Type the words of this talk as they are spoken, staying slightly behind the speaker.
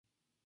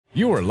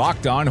You are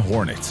Locked On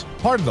Hornets,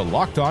 part of the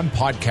Locked On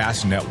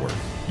Podcast Network.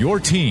 Your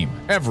team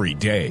every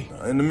day.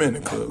 In a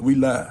minute, cuz we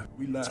live.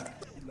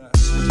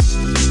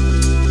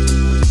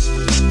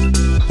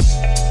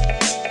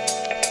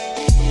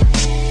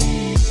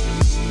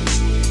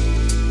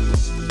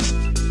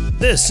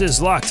 This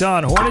is Locked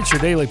On Hornets, your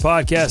daily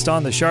podcast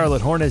on the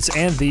Charlotte Hornets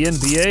and the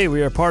NBA.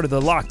 We are part of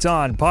the Locked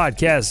On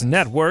Podcast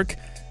Network.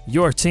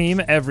 Your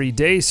team every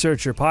day.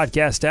 Search your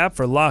podcast app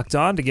for Locked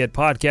On to get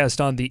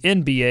podcast on the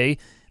NBA,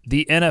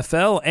 the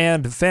NFL,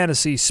 and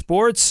fantasy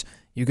sports.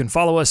 You can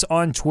follow us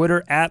on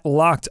Twitter at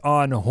Locked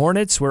On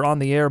Hornets. We're on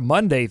the air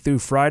Monday through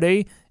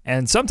Friday,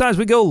 and sometimes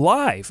we go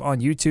live on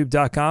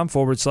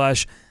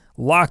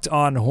youtube.com/Locked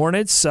On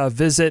Hornets.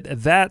 Visit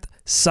that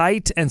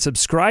site and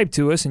subscribe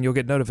to us, and you'll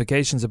get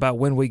notifications about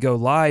when we go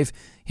live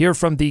here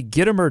from the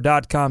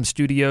Gittimer.com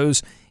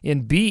studios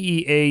in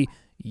BEA,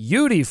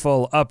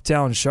 beautiful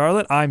Uptown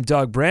Charlotte. I'm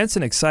Doug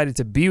Branson, excited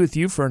to be with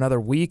you for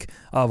another week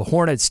of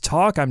Hornets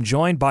talk. I'm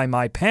joined by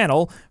my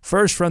panel.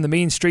 First, from the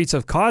mean streets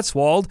of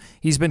Cotswold,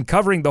 he's been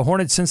covering the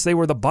Hornets since they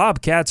were the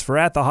Bobcats for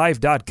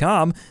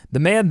AtTheHive.com. The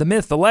man, the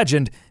myth, the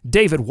legend,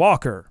 David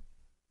Walker.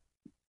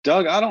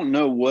 Doug, I don't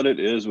know what it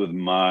is with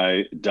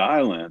my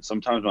dial-in.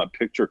 Sometimes my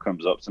picture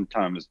comes up.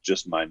 Sometimes it's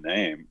just my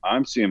name.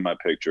 I'm seeing my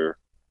picture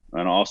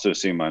and also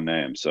seeing my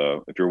name.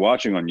 So if you're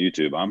watching on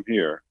YouTube, I'm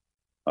here.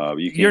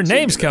 Your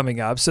name's coming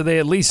up, so they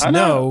at least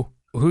know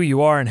who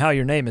you are and how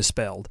your name is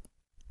spelled.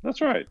 That's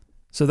right.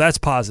 So that's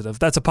positive.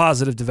 That's a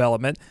positive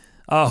development.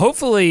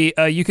 Hopefully,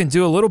 you can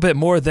do a little bit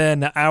more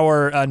than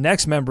our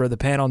next member of the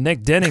panel,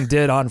 Nick Denning,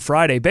 did on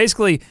Friday.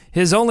 Basically,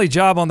 his only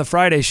job on the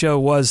Friday show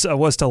was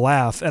to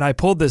laugh, and I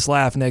pulled this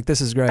laugh, Nick.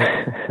 This is great.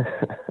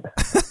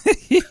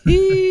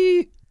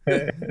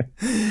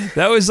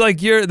 That was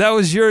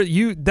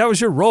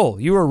your role.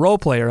 You were a role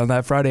player on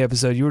that Friday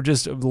episode. You were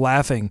just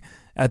laughing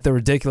at the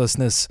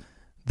ridiculousness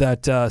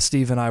that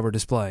Steve and I were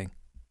displaying.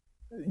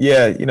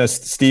 Yeah,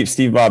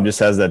 Steve Bob just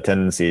has that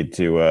tendency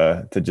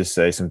to just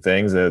say some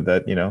things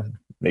that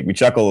make me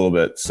chuckle a little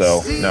bit.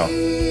 So no.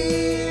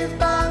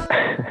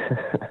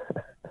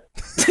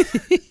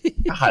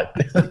 God.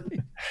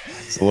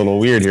 It's a little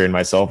weird hearing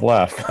myself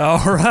laugh.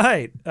 All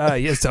right. Yeah,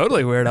 it's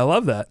totally weird. I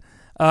love that.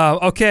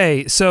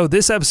 Okay, so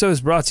this episode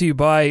is brought to you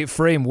by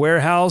Frame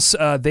Warehouse.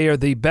 They are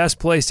the best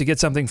place to get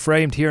something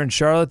framed here in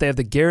Charlotte. They have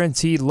the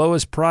guaranteed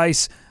lowest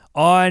price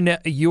on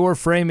your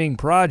framing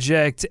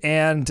project,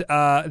 and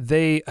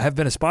they have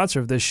been a sponsor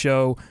of this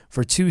show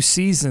for 2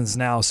 seasons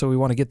now, so we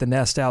want to get the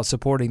nest out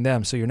supporting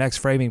them. So your next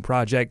framing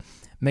project,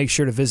 make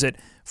sure to visit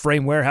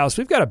Frame Warehouse.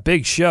 We've got a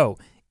big show.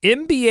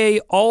 NBA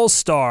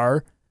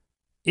All-Star,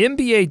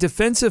 NBA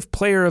Defensive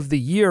Player of the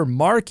Year,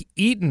 Mark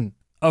Eaton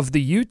of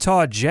the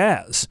Utah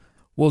Jazz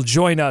will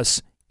join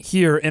us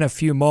here in a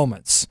few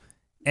moments.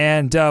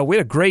 And we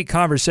had a great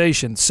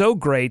conversation, so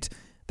great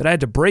that I had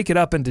to break it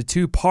up into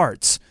 2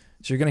 parts.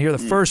 So you're going to hear the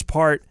first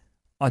part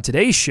on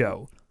today's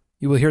show.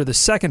 You will hear the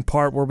second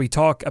part where we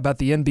talk about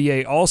the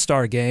NBA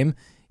All-Star Game,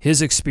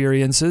 his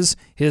experiences,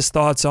 his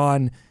thoughts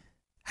on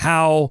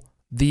how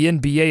the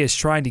NBA is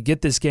trying to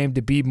get this game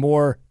to be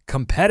more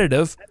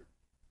competitive.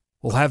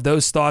 We'll have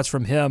those thoughts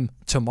from him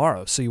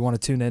tomorrow, so you want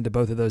to tune into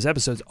both of those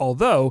episodes.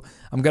 Although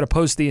I'm going to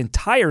post the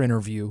entire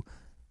interview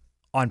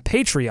on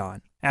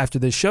Patreon after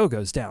this show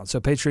goes down. So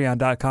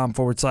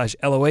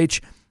patreon.com/LOH.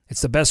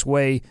 It's the best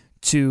way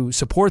to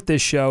support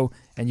this show,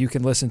 and you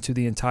can listen to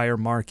the entire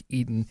Mark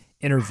Eaton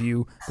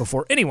interview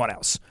before anyone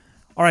else.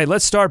 All right,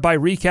 let's start by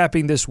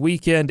recapping this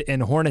weekend in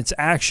Hornets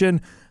action.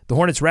 The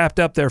Hornets wrapped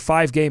up their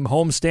 5-game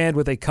homestand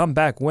with a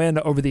comeback win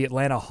over the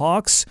Atlanta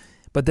Hawks,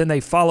 but then they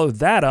followed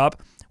that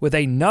up with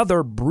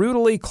another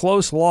brutally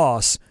close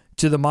loss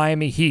to the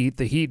Miami Heat.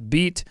 The Heat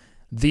beat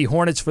the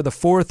Hornets for the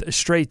 4th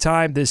straight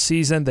time this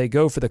season. They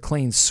go for the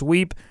clean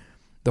sweep.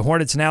 The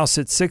Hornets now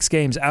sit 6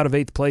 games out of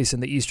 8th place in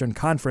the Eastern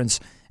Conference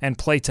and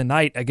play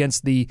tonight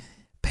against the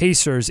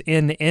Pacers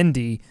in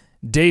Indy.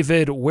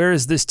 David, where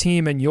is this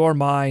team in your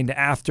mind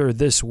after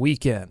this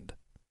weekend?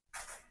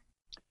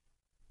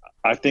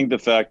 I think the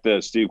fact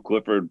that Steve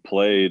Clifford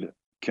played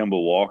Kemba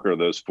Walker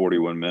those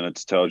 41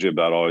 minutes tells you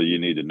about all you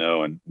need to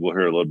know, and we'll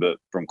hear a little bit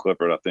from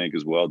Clifford, I think,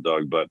 as well,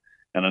 Doug.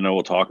 And I know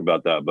we'll talk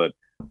about that, but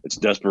it's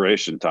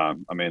desperation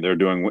time. I mean, they're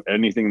doing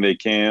anything they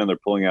can. They're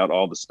pulling out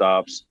all the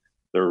stops.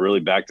 They're really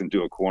backed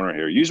into a corner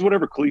here. Use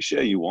whatever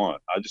cliche you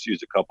want. I just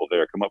used a couple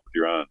there. Come up with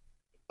your own.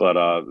 But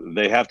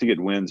they have to get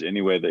wins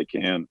any way they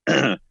can,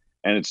 and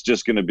it's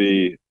just going to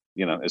be,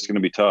 it's going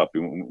to be tough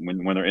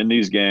when they're in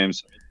these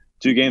games.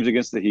 2 games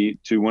against the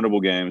Heat, 2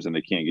 winnable games, and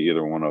they can't get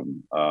either one of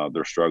them.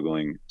 They're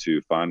struggling to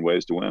find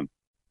ways to win.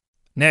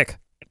 Nick.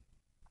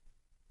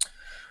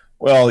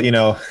 Well,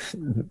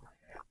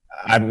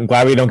 I'm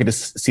glad we don't get to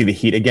see the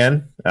Heat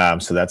again.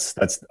 So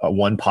that's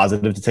one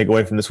positive to take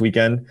away from this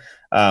weekend.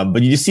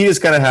 But you see this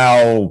kind of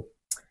how,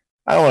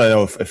 I don't want to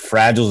know if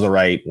fragile is the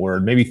right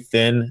word, maybe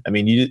thin. I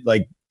mean,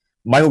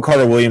 Michael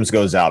Carter-Williams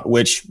goes out,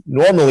 which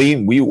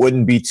normally we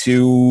wouldn't be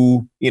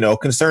too,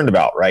 concerned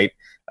about, right?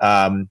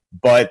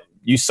 But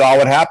you saw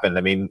what happened.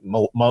 I mean,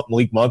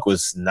 Malik Monk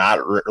was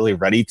not really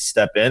ready to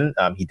step in.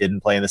 He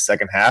didn't play in the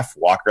second half.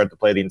 Walker had to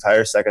play the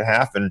entire second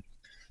half. And,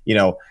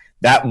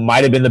 that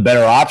might have been the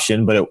better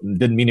option, but it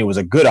didn't mean it was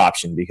a good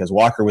option because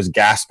Walker was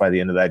gassed by the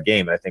end of that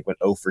game. I think went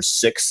 0 for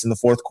 6 in the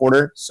fourth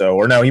quarter. I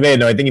think he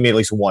made at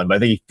least one, but I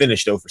think he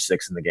finished 0 for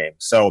 6 in the game.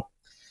 So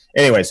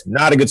anyways,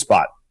 not a good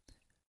spot.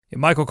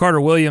 Michael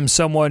Carter-Williams,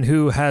 someone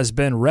who has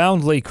been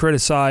roundly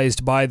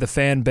criticized by the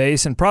fan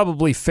base, and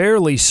probably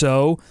fairly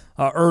so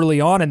early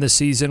on in the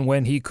season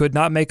when he could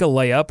not make a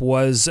layup,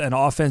 was an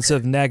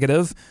offensive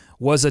negative,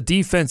 was a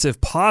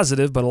defensive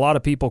positive, but a lot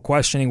of people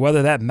questioning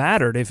whether that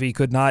mattered if he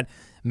could not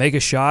make a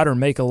shot or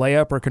make a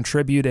layup or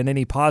contribute in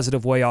any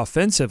positive way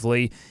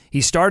offensively.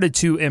 He started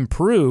to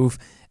improve,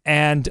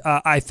 and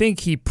I think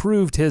he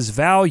proved his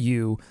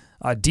value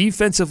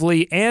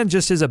defensively and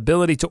just his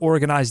ability to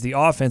organize the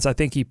offense. I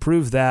think he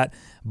proved that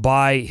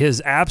by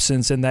his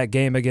absence in that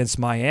game against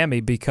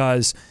Miami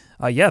because,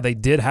 they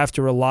did have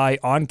to rely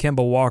on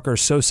Kemba Walker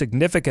so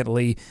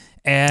significantly,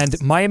 and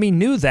Miami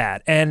knew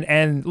that.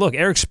 And look,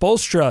 Eric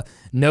Spoelstra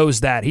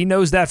knows that. He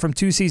knows that from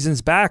 2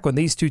 seasons back when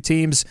these two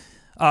teams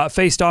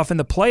faced off in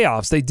the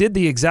playoffs. They did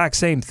the exact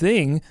same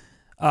thing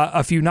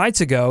a few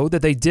nights ago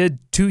that they did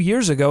 2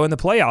 years ago in the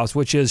playoffs,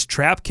 which is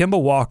trap Kemba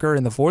Walker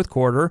in the fourth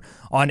quarter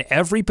on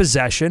every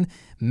possession,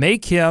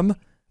 make him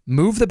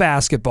move the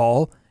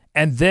basketball,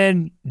 and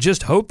then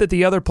just hope that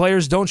the other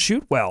players don't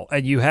shoot well.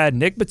 And you had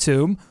Nick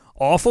Batum,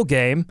 awful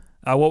game.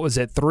 What was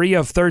it? 3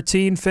 of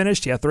 13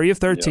 finished? Yeah, 3 of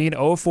 13, yep.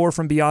 0 of 4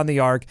 from beyond the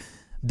arc.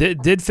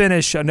 Did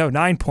finish,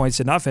 9 points,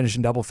 did not finish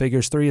in double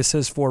figures, 3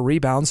 assists, 4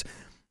 rebounds.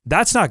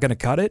 That's not going to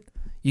cut it.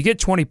 You get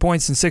 20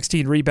 points and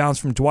 16 rebounds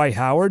from Dwight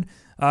Howard.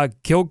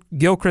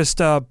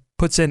 Gilchrist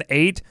puts in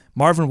 8.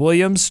 Marvin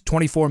Williams,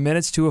 24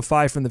 minutes, 2 of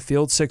 5 from the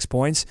field, 6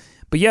 points.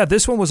 But yeah,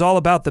 this one was all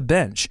about the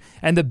bench.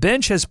 And the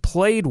bench has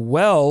played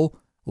well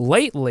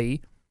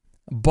lately,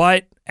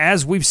 but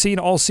as we've seen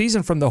all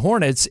season from the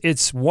Hornets,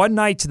 it's one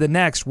night to the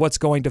next what's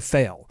going to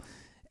fail.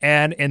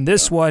 And in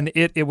this one,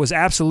 it was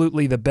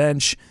absolutely the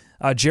bench.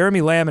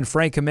 Jeremy Lamb and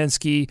Frank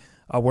Kaminsky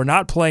were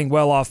not playing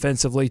well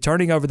offensively,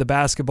 turning over the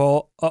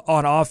basketball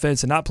on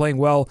offense and not playing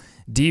well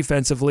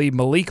defensively.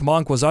 Malik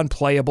Monk was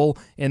unplayable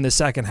in the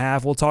second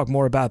half. We'll talk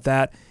more about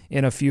that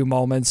in a few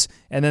moments.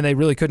 And then they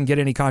really couldn't get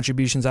any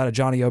contributions out of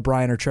Johnny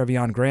O'Brien or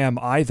Treveon Graham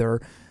either.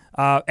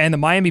 And the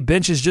Miami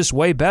bench is just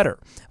way better.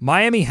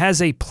 Miami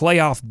has a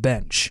playoff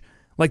bench.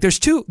 Like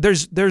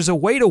there's a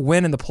way to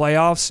win in the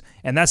playoffs,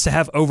 and that's to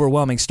have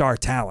overwhelming star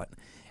talent.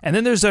 And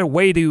then there's a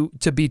way to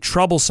be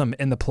troublesome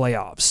in the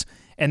playoffs,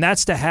 and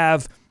that's to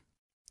have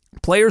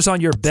players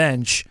on your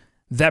bench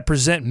that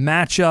present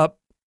matchup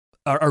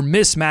or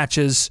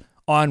mismatches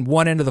on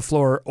one end of the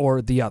floor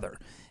or the other.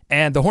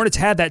 And the Hornets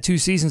had that 2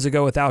 seasons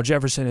ago with Al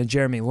Jefferson and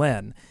Jeremy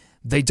Lin.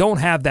 They don't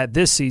have that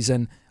this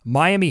season.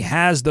 Miami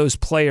has those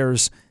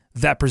players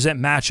that present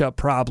matchup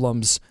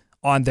problems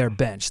on their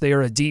bench. They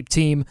are a deep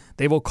team.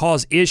 They will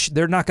cause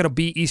They're not going to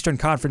be Eastern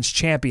Conference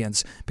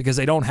champions because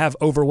they don't have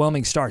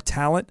overwhelming star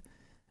talent,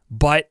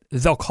 but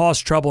they'll cause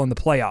trouble in the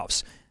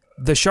playoffs.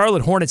 The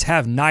Charlotte Hornets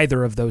have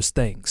neither of those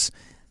things.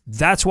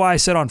 That's why I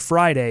said on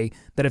Friday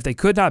that if they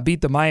could not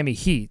beat the Miami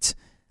Heat,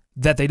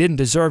 that they didn't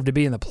deserve to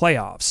be in the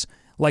playoffs.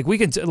 We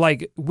can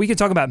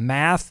talk about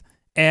math,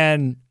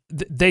 and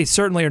they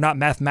certainly are not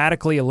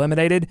mathematically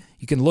eliminated.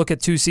 You can look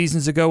at 2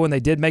 seasons ago when they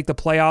did make the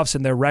playoffs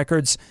and their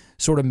records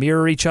sort of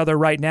mirror each other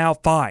right now.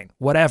 Fine,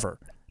 whatever.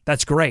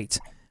 That's great.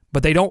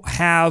 But they don't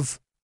have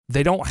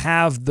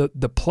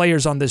the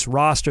players on this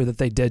roster that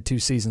they did 2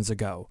 seasons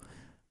ago.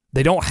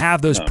 They don't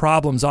have those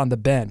problems on the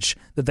bench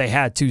that they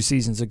had 2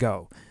 seasons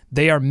ago.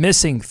 They are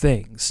missing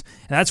things.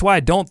 And that's why I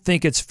don't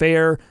think it's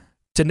fair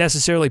to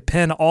necessarily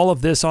pin all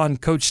of this on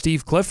Coach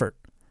Steve Clifford.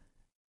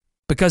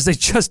 Because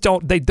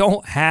they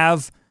don't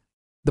have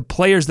the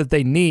players that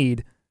they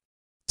need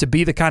to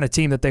be the kind of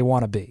team that they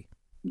want to be.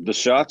 The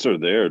shots are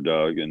there,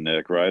 Doug and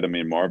Nick, right? I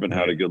mean, Marvin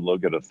had a good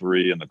look at a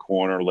 3 in the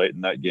corner late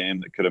in that game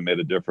that could have made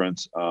a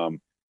difference.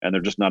 And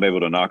they're just not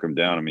able to knock him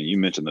down. I mean, you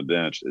mentioned the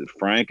bench.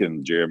 Frank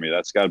and Jeremy,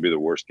 that's got to be the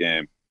worst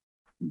game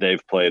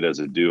they've played as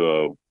a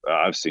duo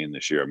I've seen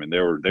this year. I mean, they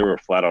were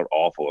flat out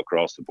awful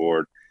across the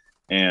board.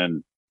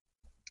 And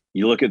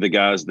you look at the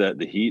guys that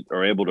the Heat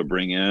are able to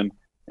bring in,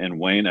 and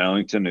Wayne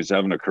Ellington, who's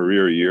having a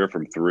career year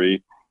from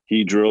 3,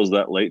 he drills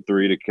that late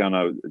 3 to kind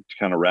of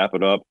wrap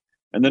it up.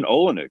 And then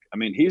Olenek, I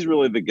mean, he's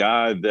really the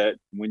guy that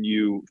when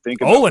you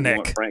think about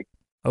Frank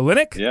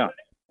Olenek? Yeah.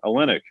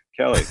 Olenek,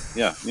 Kelly.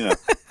 Yeah, you know.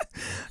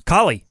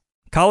 Kali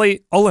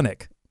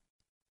Olenek.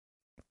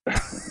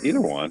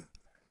 Either one.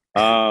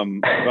 By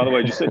the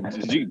way,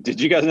 did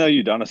you guys know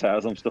Udonis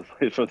Haslem still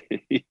plays for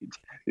the Heat?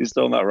 He's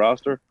still on that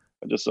roster.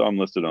 I just saw him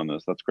listed on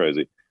this. That's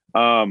crazy.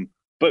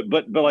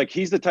 But like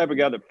he's the type of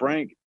guy that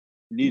Frank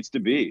needs to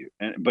be.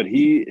 But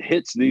he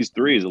hits these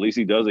threes. At least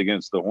he does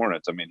against the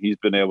Hornets. I mean, he's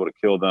been able to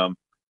kill them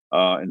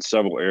in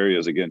several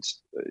areas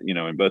against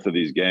in both of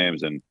these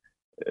games. And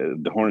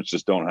the Hornets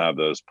just don't have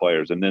those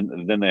players. And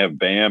then they have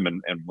Bam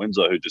and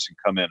Winslow who just can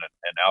come in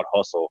and out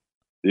hustle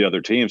the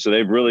other team. So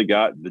they've really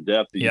got the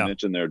depth that you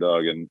mentioned there,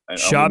 Doug. And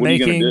shot what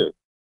making, are you gonna do?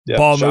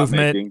 ball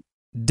movement,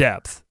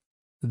 depth.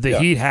 The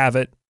Heat have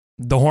it.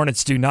 The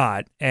Hornets do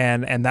not,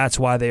 and that's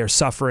why they are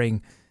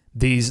suffering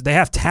these. They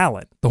have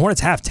talent. The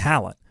Hornets have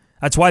talent.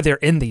 That's why they're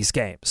in these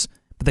games.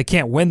 But they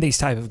can't win these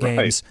type of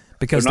games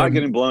because they're not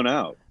getting blown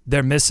out.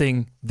 They're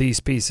missing these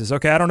pieces.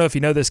 Okay, I don't know if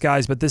you know this,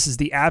 guys, but this is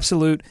the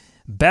absolute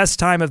best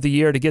time of the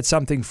year to get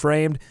something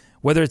framed,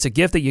 whether it's a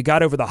gift that you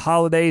got over the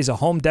holidays, a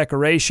home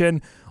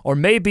decoration, or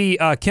maybe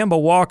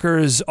Kemba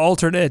Walker's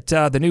alternate,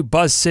 the new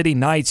Buzz City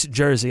Knights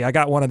jersey. I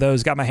got one of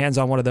those, got my hands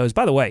on one of those.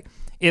 By the way,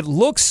 it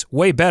looks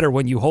way better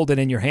when you hold it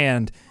in your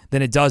hand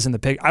than it does in the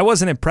pic. I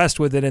wasn't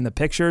impressed with it in the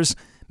pictures.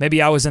 Maybe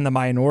I was in the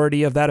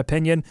minority of that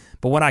opinion,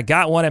 but when I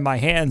got one in my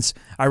hands,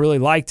 I really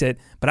liked it.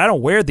 But I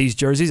don't wear these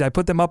jerseys. I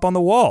put them up on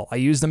the wall. I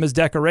use them as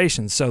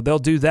decorations, so they'll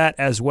do that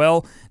as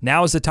well.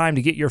 Now is the time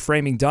to get your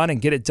framing done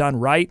and get it done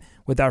right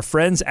with our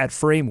friends at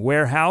Frame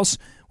Warehouse.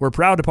 We're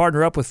proud to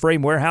partner up with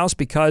Frame Warehouse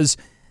because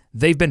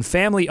they've been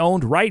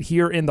family-owned right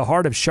here in the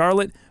heart of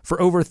Charlotte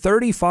for over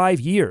 35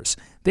 years.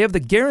 They have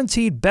the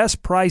guaranteed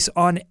best price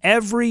on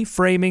every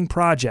framing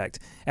project.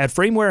 At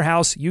Frame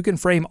Warehouse, you can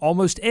frame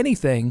almost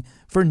anything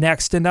for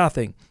next to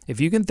nothing.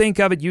 If you can think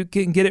of it, you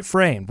can get it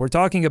framed. We're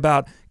talking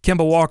about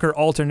Kemba Walker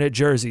alternate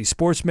jerseys,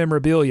 sports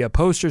memorabilia,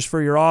 posters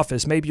for your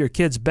office, maybe your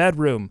kid's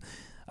bedroom.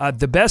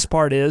 The best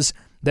part is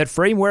that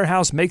Frame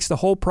Warehouse makes the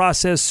whole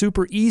process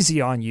super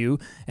easy on you.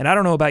 And I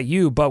don't know about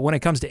you, but when it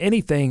comes to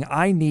anything,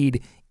 I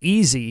need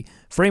easy.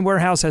 Frame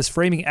Warehouse has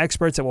framing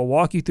experts that will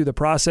walk you through the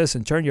process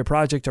and turn your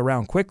project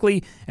around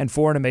quickly and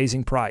for an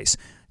amazing price.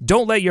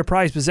 Don't let your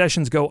prized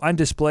possessions go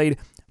undisplayed.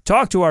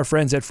 Talk to our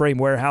friends at Frame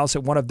Warehouse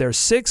at one of their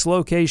 6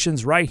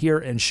 locations right here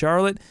in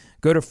Charlotte.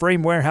 Go to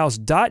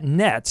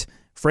framewarehouse.net,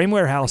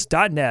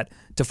 framewarehouse.net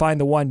to find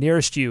the one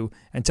nearest you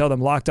and tell them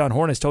Locked On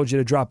Hornets told you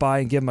to drop by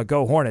and give them a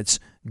go Hornets,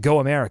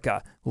 go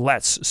America,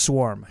 let's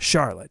swarm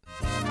Charlotte.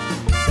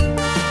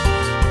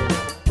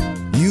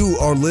 You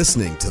are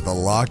listening to the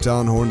Locked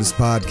On Hornets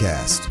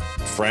podcast.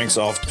 Frank's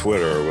off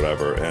Twitter or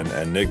whatever,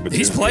 and Nick Batum.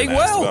 He's playing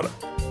well.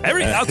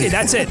 Okay,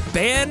 that's it.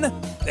 Ban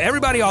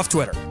everybody off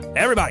Twitter.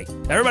 Everybody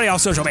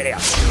off social media.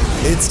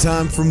 It's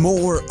time for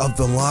more of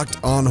the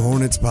Locked On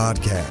Hornets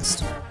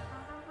podcast.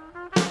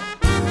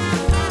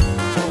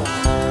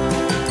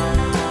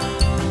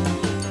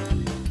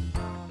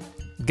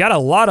 Got a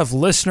lot of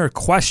listener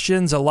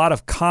questions, a lot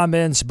of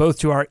comments, both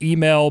to our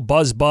email,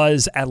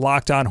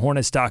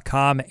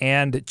 buzzbuzz@lockedonhornets.com,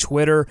 and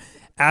Twitter.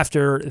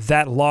 After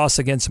that loss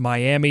against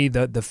Miami,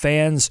 the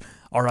fans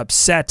are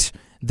upset.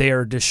 They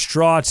are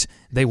distraught.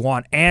 They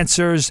want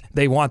answers.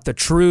 They want the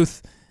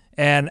truth.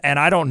 And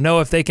I don't know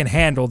if they can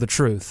handle the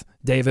truth,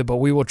 David, but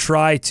we will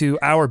try to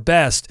our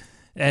best,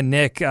 and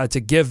Nick,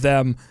 to give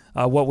them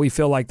what we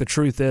feel like the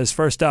truth is.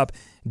 First up,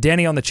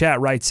 Danny on the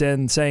chat writes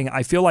in saying,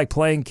 I feel like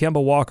playing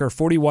Kemba Walker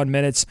 41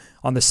 minutes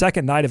on the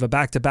second night of a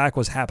back-to-back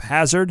was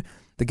haphazard.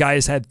 The guy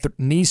has had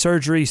knee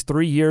surgeries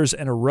 3 years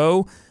in a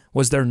row.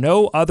 Was there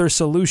no other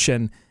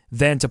solution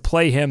than to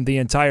play him the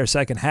entire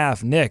second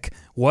half? Nick,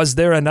 was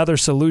there another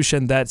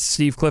solution that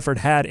Steve Clifford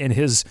had in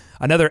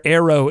another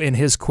arrow in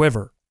his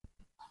quiver?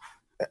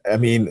 I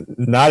mean,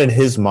 not in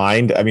his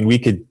mind. I mean, we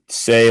could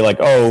say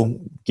like,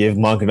 oh, give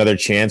Monk another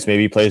chance.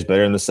 Maybe he plays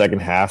better in the second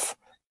half.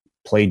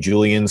 Play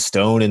Julian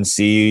Stone and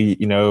see,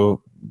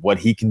 what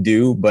he can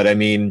do. But I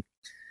mean,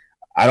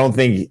 I don't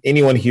think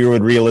anyone here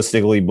would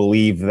realistically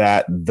believe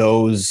that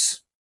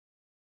those,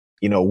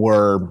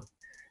 were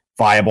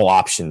viable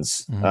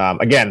options. Mm-hmm.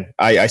 Again,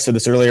 I said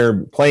this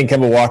earlier, playing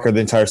Kemba Walker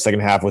the entire second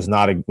half was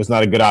not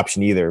a good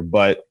option either.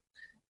 But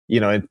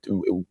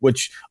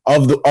which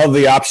of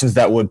the options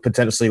that would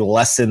potentially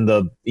lessen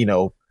the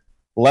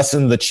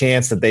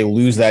chance that they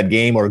lose that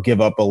game or give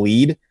up a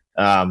lead,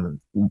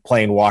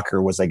 playing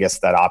Walker was, I guess,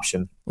 that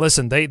option.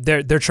 Listen,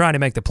 they're trying to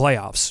make the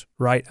playoffs,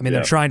 right? I mean,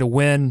 They're trying to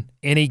win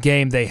any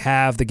game they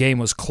have. The game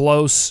was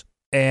close,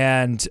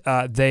 and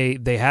they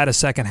had a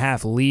second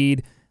half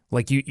lead.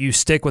 Like you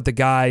stick with the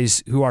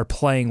guys who are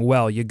playing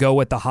well. You go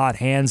with the hot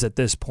hands at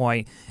this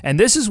point, and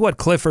this is what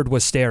Clifford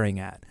was staring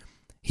at.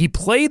 He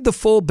played the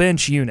full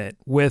bench unit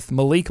with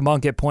Malik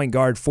Monk at point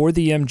guard for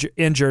the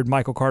injured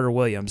Michael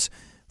Carter-Williams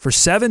for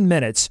 7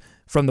 minutes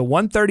from the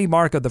 1:30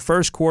 mark of the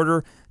first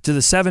quarter to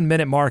the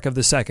 7-minute mark of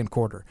the second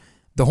quarter.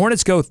 The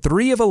Hornets go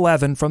 3 of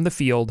 11 from the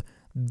field.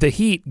 The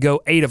Heat go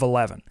 8 of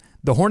 11.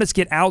 The Hornets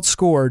get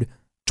outscored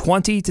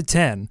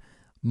 20-10.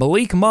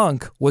 Malik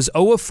Monk was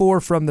 0 of 4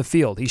 from the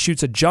field. He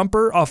shoots a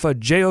jumper off a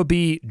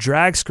JOB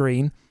drag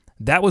screen.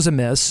 That was a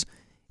miss.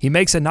 He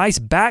makes a nice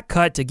back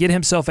cut to get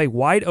himself a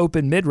wide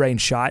open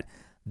mid-range shot.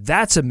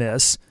 That's a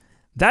miss.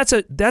 That's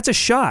a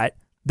shot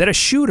that a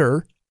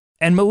shooter,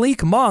 and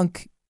Malik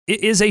Monk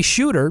is a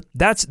shooter.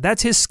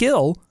 That's his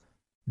skill.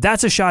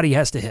 That's a shot he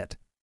has to hit.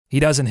 He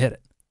doesn't hit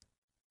it.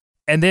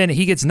 And then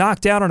he gets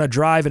knocked down on a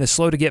drive and is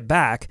slow to get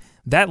back.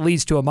 That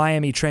leads to a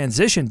Miami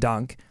transition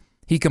dunk.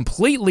 He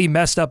completely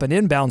messed up an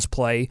inbounds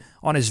play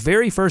on his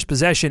very first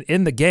possession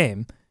in the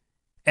game,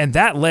 and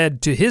that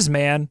led to his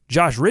man,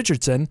 Josh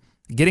Richardson,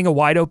 getting a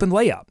wide open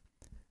layup.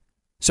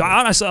 So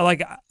honestly,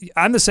 like,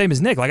 I'm the same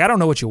as Nick. Like, I don't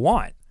know what you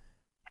want.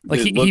 Like,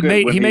 he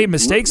made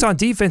mistakes on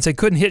defense and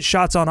couldn't hit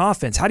shots on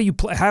offense.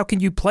 How can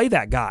you play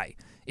that guy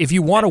if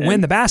you want to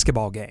win the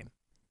basketball game?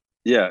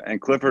 Yeah, and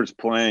Clifford's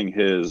playing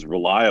his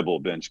reliable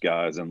bench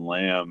guys and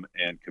Lamb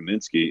and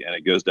Kaminsky, and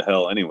it goes to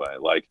hell anyway.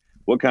 Like,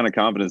 what kind of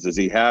confidence does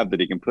he have that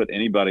he can put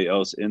anybody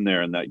else in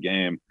there in that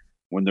game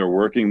when they're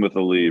working with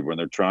a lead, when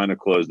they're trying to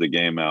close the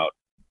game out?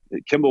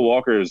 Kemba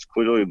Walker is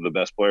clearly the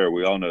best player.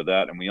 We all know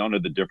that, and we all know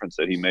the difference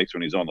that he makes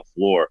when he's on the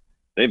floor.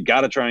 They've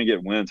got to try and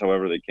get wins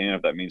however they can.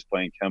 If that means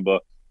playing Kemba,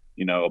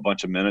 a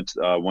bunch of minutes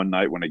one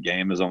night when a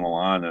game is on the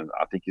line, and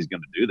I think he's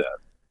going to do that.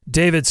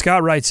 David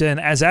Scott writes in,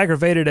 as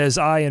aggravated as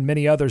I and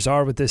many others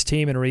are with this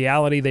team, in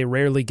reality, they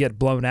rarely get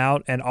blown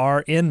out and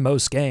are in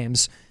most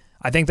games.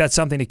 I think that's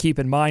something to keep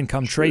in mind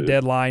come trade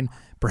deadline.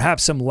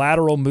 Perhaps some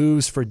lateral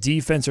moves for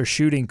defense or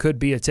shooting could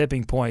be a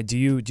tipping point. Do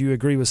you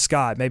agree with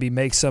Scott? Maybe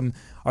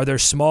are there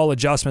small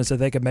adjustments that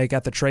they could make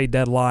at the trade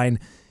deadline?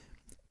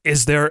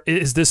 Is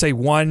this a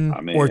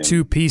one or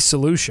two piece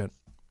solution?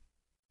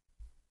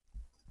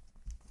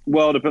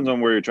 Well, it depends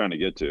on where you're trying to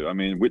get to. I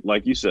mean,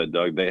 like you said,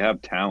 Doug, they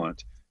have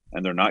talent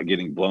and they're not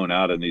getting blown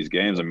out in these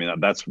games. I mean,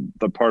 that's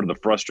the part of the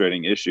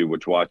frustrating issue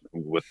which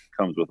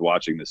comes with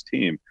watching this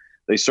team.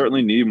 They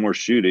certainly need more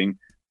shooting.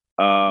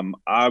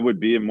 I would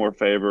be in more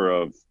favor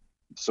of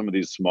some of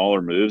these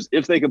smaller moves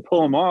if they could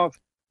pull them off.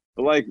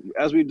 But like,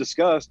 as we've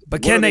discussed,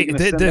 but can they?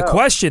 The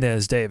question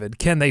is, David,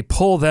 can they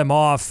pull them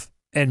off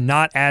and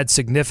not add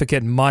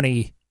significant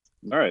money?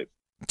 All right.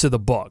 To the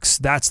books.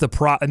 That's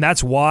the and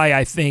that's why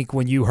I think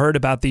when you heard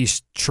about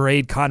these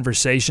trade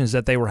conversations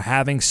that they were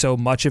having, so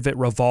much of it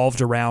revolved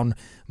around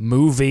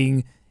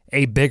moving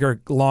a bigger,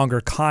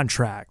 longer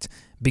contract,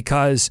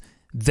 because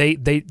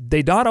they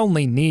not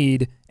only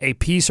need a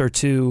piece or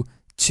two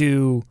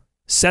to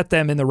set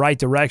them in the right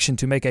direction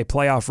to make a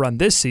playoff run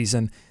this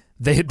season,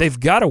 they've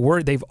got to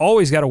worry. They've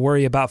always got to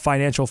worry about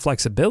financial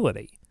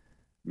flexibility.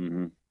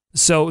 Mm-hmm.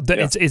 So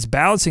it's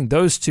balancing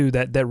those two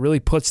that really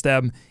puts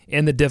them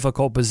in the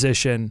difficult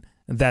position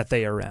that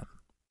they are in.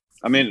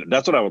 I mean,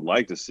 that's what I would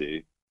like to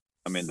see.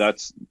 I mean,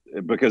 that's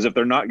because if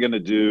they're not going to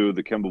do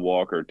the Kemba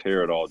Walker,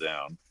 tear it all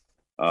down,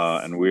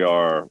 and we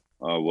are,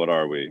 what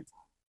are we?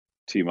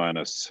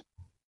 T-minus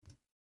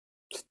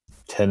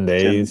 10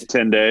 days.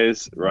 10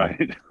 days,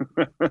 right?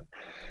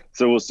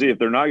 So we'll see if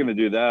they're not going to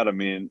do that. I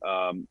mean,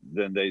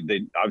 then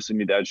they obviously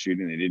need to add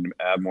shooting. They need to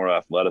add more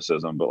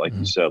athleticism. But like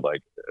you said,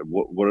 like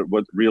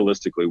what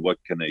realistically, what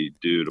can they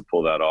do to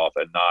pull that off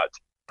and not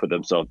put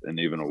themselves in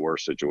even a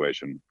worse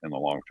situation in the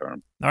long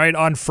term? All right.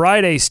 On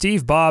Friday,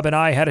 Steve, Bob, and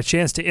I had a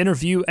chance to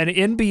interview an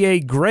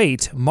NBA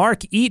great,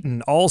 Mark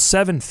Eaton, all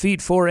 7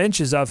 feet 4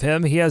 inches of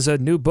him. He has a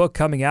new book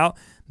coming out,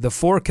 The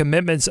 4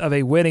 Commitments of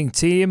a Winning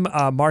Team.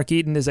 Mark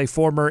Eaton is a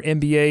former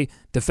NBA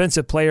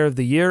Defensive Player of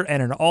the Year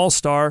and an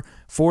All-Star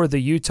for the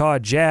Utah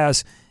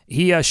Jazz.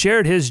 He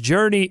shared his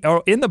journey,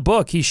 or in the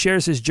book, he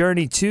shares his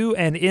journey to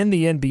and in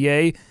the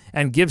NBA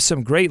and gives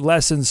some great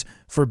lessons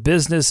for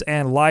business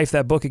and life.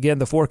 That book, again,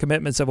 The 4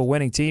 Commitments of a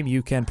Winning Team,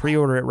 you can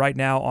pre-order it right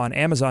now on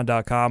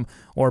Amazon.com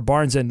or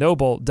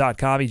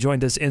BarnesandNoble.com. He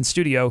joined us in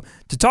studio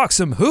to talk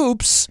some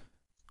hoops.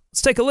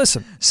 Let's take a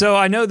listen. So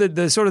I know that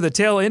the sort of the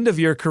tail end of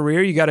your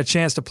career, you got a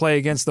chance to play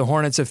against the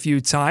Hornets a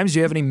few times. Do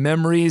you have any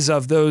memories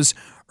of those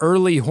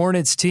early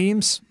Hornets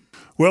teams?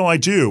 Well, I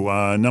do.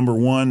 Number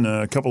one,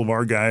 a couple of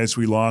our guys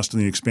we lost in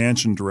the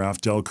expansion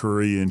draft, Del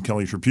Curry and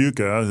Kelly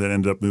Tripucka, that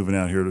ended up moving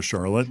out here to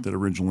Charlotte, that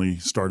originally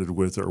started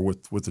with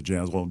the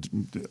Jazz. Well,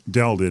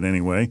 Del did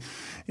anyway.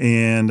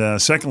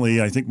 And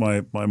secondly, I think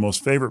my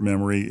most favorite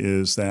memory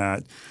is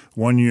that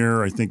one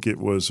year, I think it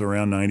was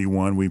around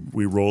 91,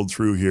 we rolled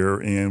through here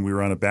and we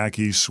were on a back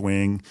east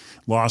swing,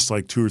 lost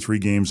like 2 or 3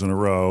 games in a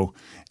row,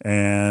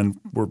 and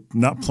we're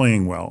not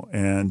playing well.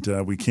 And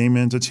we came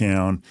into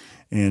town,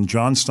 and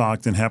John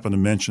Stockton happened to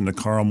mention to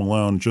Karl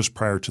Malone just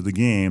prior to the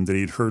game that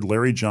he'd heard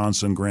Larry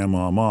Johnson,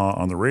 Grandma Ma,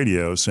 on the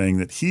radio saying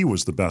that he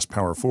was the best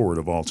power forward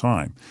of all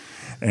time.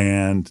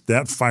 And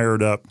that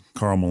fired up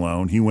Karl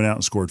Malone. He went out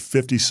and scored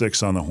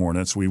 56 on the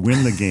Hornets. We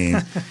win the game.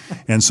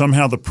 And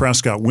somehow the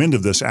press got wind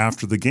of this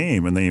after the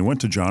game. And they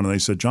went to John and they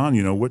said, John,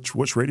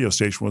 which radio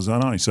station was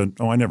that on? He said,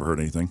 I never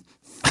heard anything.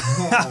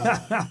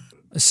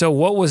 So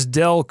what was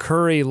Del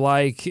Curry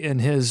like in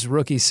his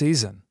rookie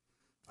season?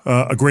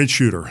 A great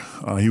shooter.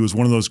 He was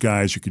one of those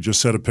guys you could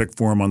just set a pick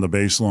for him on the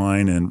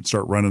baseline and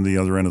start running the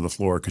other end of the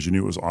floor because you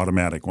knew it was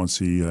automatic once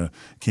he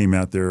came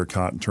out there,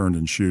 caught and turned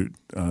and shoot.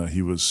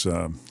 He was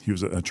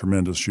a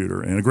tremendous shooter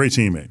and a great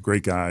teammate,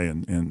 great guy,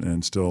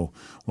 and still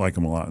like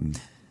him a lot.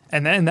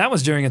 And then that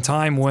was during a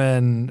time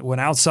when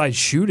outside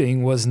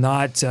shooting was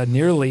not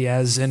nearly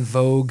as in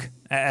vogue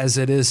as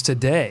it is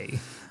today.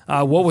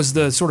 What was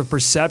the sort of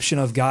perception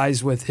of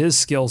guys with his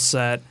skill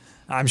set?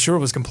 I'm sure it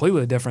was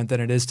completely different than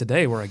it is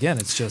today, where, again,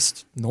 it's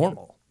just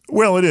normal.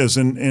 Well, it is.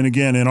 And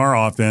again, in our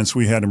offense,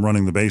 we had him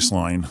running the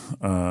baseline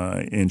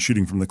and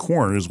shooting from the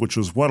corners, which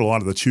was what a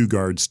lot of the two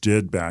guards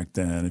did back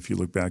then. If you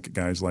look back at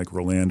guys like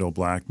Rolando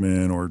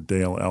Blackman or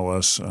Dale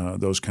Ellis,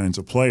 those kinds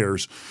of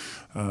players,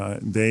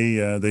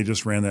 they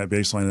just ran that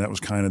baseline, and that was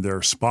kind of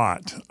their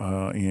spot.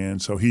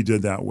 And so he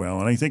did that well.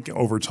 And I think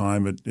over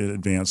time it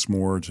advanced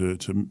more to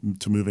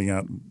moving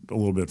out a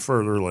little bit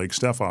further, like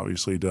Steph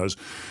obviously does.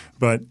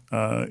 But,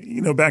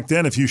 back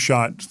then, if you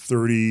shot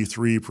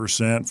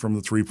 33% from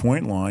the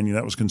three-point line,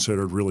 that was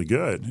considered really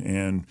good.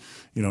 And,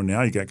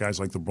 now you got guys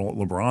like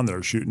LeBron that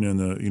are shooting in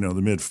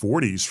the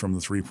mid-40s from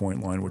the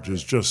three-point line, which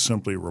is just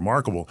simply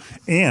remarkable.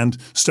 And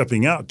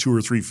stepping out 2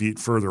 or 3 feet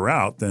further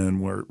out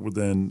than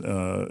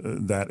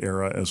that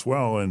era as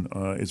well. And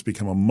it's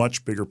become a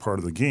much bigger part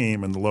of the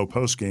game. And the low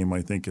post game,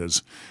 I think,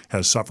 has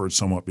suffered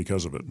somewhat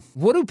because of it.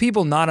 What do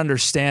people not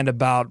understand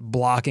about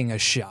blocking a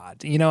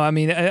shot?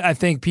 I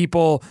think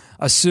people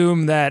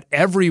assume that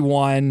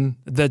everyone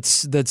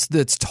that's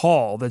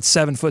tall, that's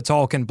 7 foot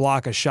tall, can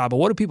block a shot. But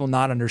what do people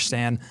not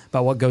understand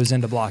about what goes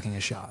into blocking a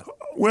shot?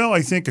 Well,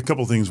 I think a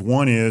couple of things.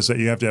 One is that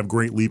you have to have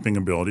great leaping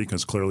ability,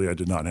 because clearly I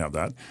did not have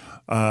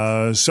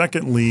that.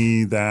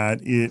 Secondly,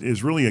 that it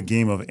is really a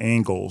game of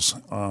angles.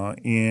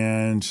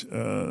 And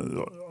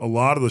a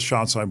lot of the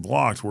shots I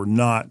blocked were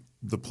not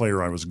the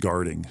player I was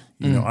guarding.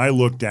 I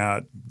looked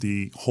at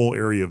the whole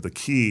area of the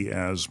key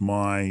as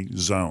my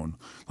zone.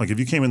 Like if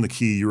you came in the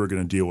key, you were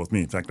going to deal with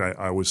me. In fact,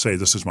 I would say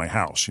this is my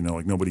house.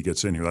 Like nobody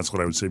gets in here. That's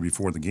what I would say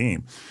before the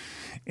game.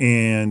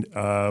 And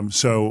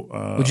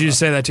would you just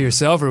say that to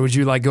yourself, or would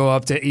you go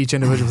up to each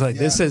individual and say,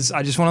 "This is"?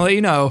 I just want to let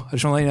you know.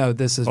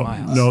 This is my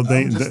house. No,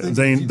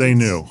 they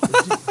knew.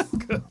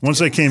 Once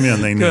they came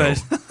in, they knew. I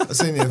was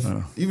saying,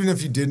 even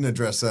if you didn't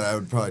address that, I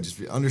would probably just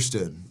be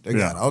understood.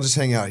 I'll just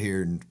hang out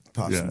here and.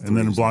 And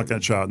then block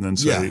that shot and then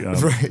say,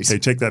 right. "Hey,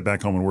 take that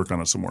back home and work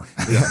on it some more."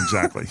 Yeah,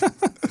 exactly.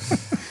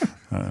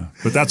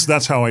 But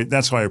that's how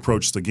I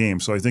approach the game.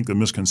 So I think the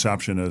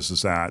misconception is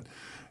that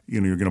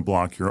you're going to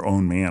block your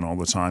own man all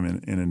the time,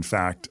 and in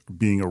fact,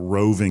 being a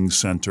roving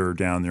center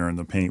down there in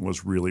the paint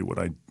was really what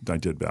I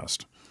did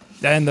best.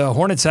 And the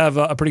Hornets have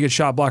a pretty good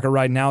shot blocker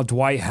right now.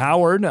 Dwight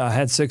Howard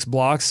had 6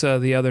 blocks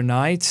the other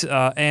night.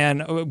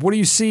 And what do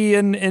you see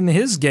in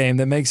his game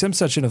that makes him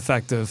such an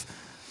effective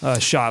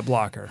shot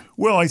blocker?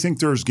 Well, I think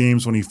there's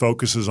games when he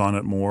focuses on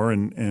it more,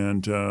 and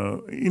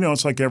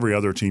it's like every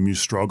other team. You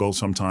struggle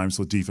sometimes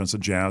with defense. The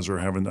Jazz are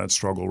having that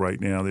struggle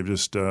right now. They've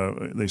just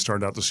they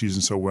started out the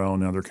season so well.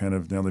 Now they've kind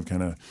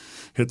of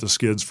hit the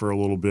skids for a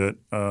little bit.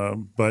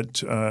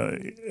 But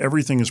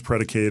everything is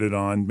predicated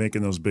on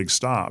making those big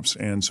stops.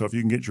 And so if you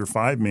can get your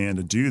 5-man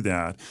to do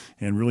that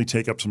and really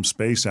take up some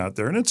space out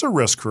there, and it's a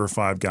risk for a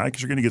 5 guy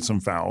because you're going to get some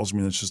fouls. I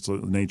mean, it's just the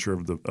nature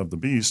of the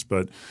beast.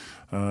 But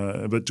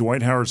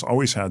Dwight Howard's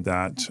always had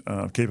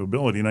that capability,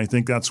 and I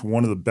think that's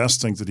one of the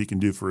best things that he can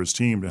do for his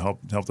team to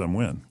help them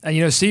win.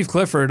 And Steve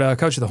Clifford,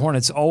 coach of the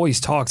Hornets, always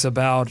talks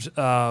about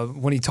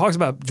when he talks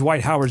about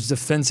Dwight Howard's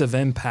defensive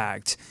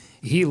impact,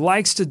 he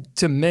likes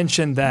to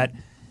mention that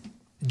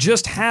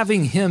just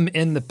having him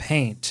in the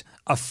paint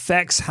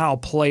affects how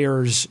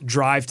players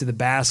drive to the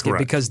basket. Correct.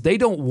 Because they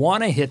don't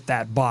want to hit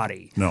that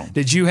body. No.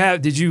 Did you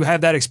have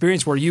that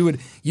experience where you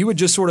would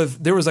just sort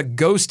of, there was a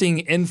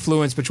ghosting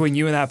influence between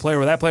you and that player,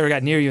 where that player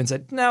got near you and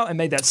said no and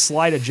made that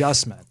slight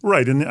adjustment?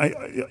 Right, and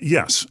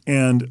yes,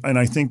 and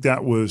I think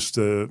that was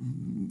the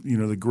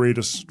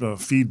greatest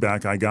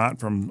feedback I got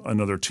from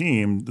another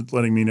team,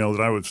 letting me know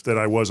that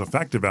I was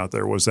effective out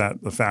there. Was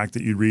that the fact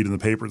that you'd read in the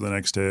paper the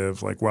next day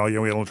of we had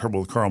a little trouble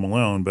with Karl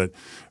Malone, but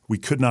we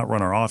could not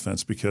run our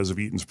offense because of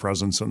Eaton's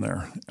presence in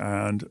there.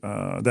 And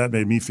that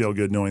made me feel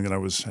good knowing that I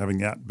was having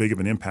that big of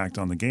an impact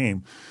on the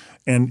game.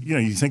 And,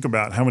 you think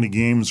about how many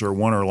games are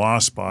won or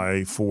lost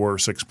by 4 or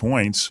 6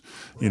 points.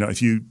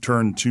 If you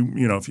turn to,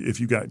 if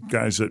you got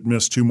guys that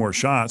miss 2 more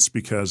shots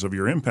because of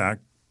your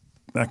impact,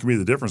 that can be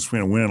the difference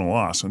between a win and a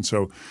loss. And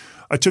so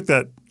I took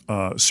that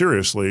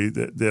seriously,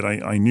 that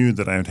I knew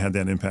that I had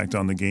that impact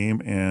on the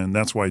game, and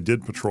that's why I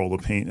did patrol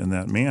the paint in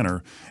that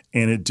manner.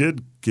 And it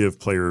did give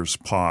players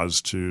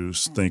pause to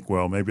think,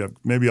 well,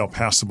 maybe I'll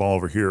pass the ball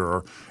over here,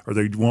 or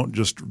they won't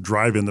just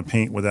drive in the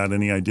paint without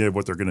any idea of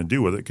what they're going to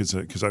do with it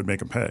because I'd make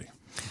them pay.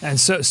 And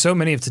so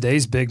many of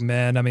today's big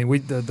men. I mean,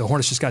 the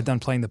Hornets just got done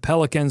playing the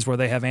Pelicans, where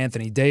they have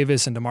Anthony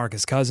Davis and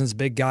DeMarcus Cousins,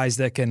 big guys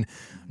that can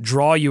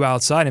draw you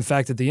outside. In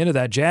fact, at the end of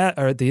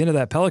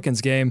that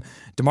Pelicans game,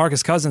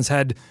 DeMarcus Cousins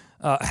had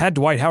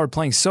Dwight Howard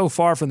playing so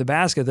far from the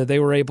basket that they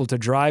were able to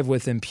drive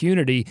with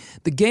impunity.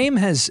 The game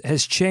has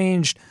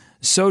changed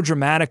so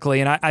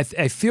dramatically, and I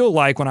feel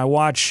like when I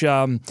watch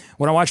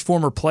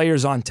former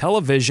players on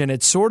television,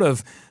 it's sort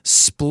of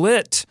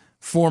split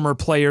former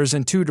players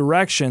in two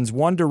directions.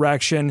 One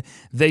direction,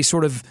 they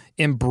sort of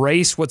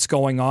embrace what's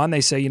going on.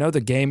 They say,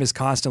 the game is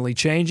constantly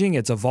changing.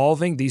 It's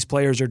evolving. These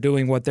players are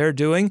doing what they're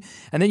doing.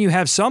 And then you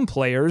have some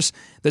players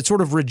that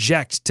sort of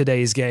reject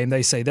today's game.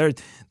 They say they're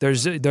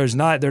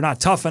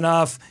not tough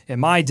enough. In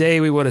my day,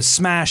 we would have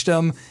smashed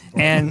them.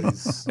 And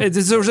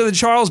those are the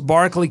Charles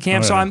Barkley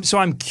camp. Oh, yeah. So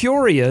I'm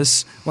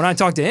curious when I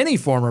talk to any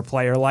former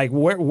player, like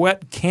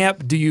what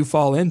camp do you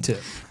fall into?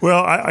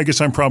 Well, I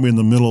guess I'm probably in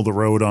the middle of the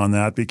road on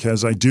that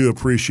because I do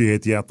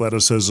appreciate the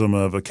athleticism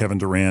of a Kevin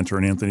Durant or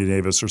an Anthony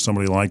Davis or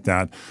somebody like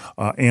that,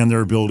 and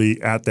their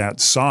ability at that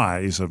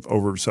size of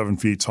over 7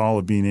 feet tall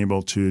of being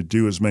able to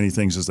do as many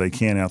things as they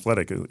can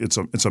athletic.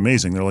 It's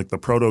amazing. They're like the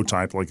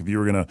prototype. Like if you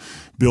were going to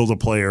build a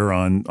player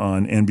on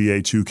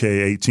NBA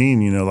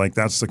 2K18, like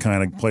that's the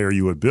kind of player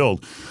you would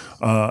build.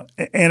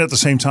 And at the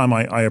same time,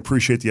 I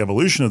appreciate the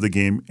evolution of the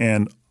game,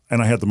 and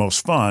I had the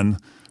most fun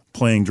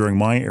playing during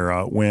my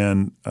era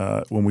when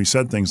we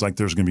said things like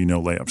there's going to be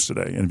no layups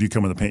today. And if you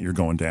come in the paint, you're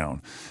going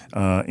down.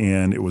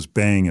 And it was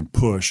bang and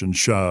push and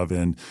shove.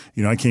 And,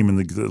 I came in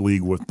the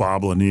league with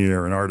Bob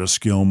Lanier and Artis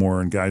Gilmore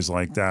and guys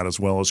like that,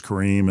 as well as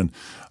Kareem.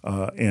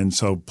 And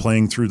so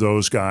playing through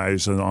those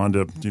guys and on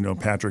to,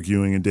 Patrick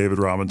Ewing and David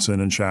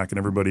Robinson and Shaq and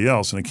everybody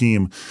else and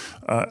Hakeem,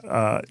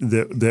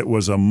 that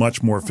was a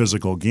much more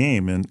physical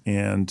game.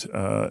 And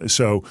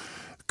so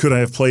could I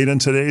have played in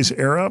today's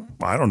era?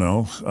 I don't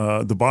know.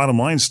 The bottom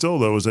line still,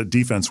 though, is that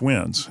defense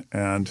wins.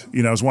 And,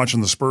 I was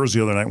watching the Spurs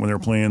the other night when they were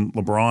playing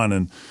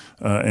LeBron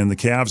and the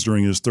Cavs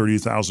during his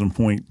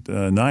 30,000-point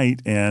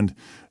night. And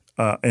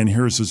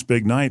here's this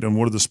big night. And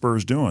what are the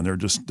Spurs doing?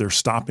 They're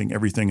stopping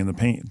everything in the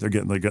paint. They're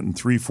getting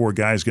 3-4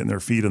 guys getting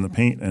their feet in the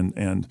paint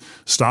and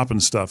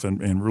stopping stuff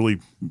and really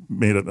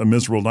made a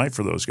miserable night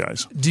for those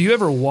guys. Do you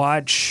ever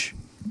watch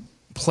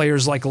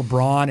players like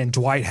LeBron and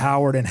Dwight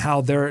Howard and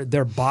how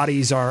their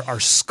bodies are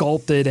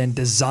sculpted and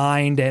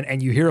designed,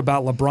 and you hear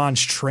about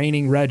LeBron's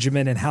training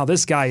regimen and how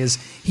this guy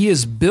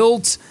is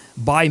built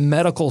by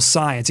medical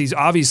science.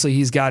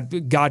 He's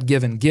got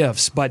God-given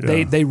gifts, but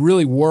they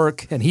really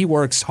work, and he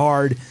works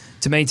hard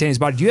to maintain his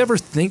body. Do you ever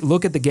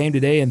look at the game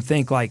today and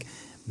think like,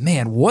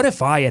 man, what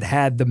if I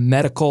had the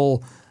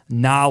medical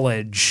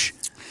knowledge?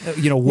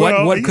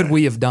 What could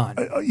we have done?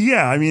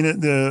 I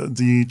mean,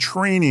 the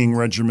training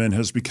regimen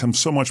has become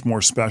so much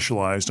more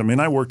specialized. I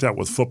mean, I worked out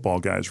with football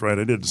guys, right?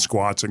 I did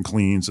squats and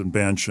cleans and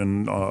bench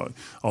and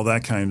all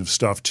that kind of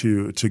stuff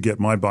to get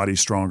my body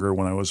stronger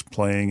when I was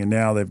playing. And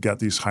now they've got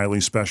these highly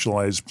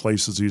specialized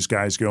places these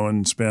guys go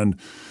and spend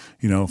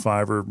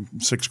 $5,000 or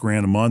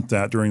 $6,000 a month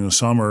during the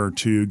summer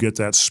to get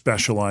that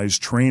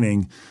specialized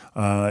training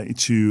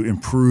to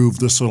improve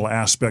this little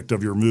aspect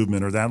of your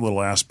movement or that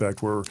little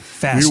aspect where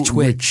fast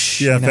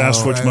twitch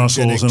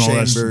muscles and all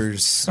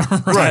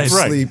that. Right.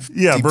 Sleep,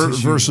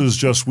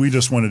 versus we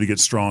just wanted to get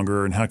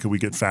stronger and how could we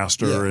get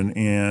faster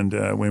and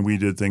when we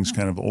did things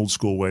kind of old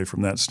school way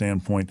from that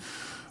standpoint.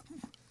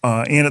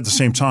 And at the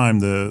same time,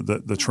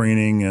 the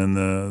training and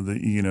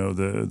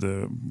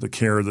the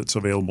care that's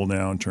available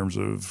now in terms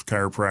of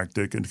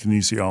chiropractic and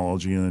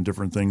kinesiology and the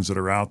different things that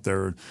are out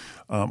there,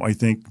 I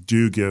think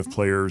do give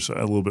players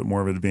a little bit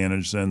more of an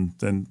advantage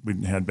than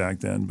we had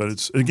back then. But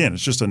it's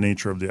just the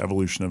nature of the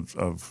evolution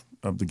of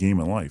the game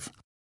and life.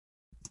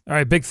 All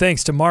right, big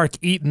thanks to Mark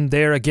Eaton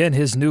there. Again,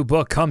 his new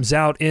book comes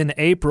out in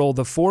April,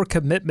 The 4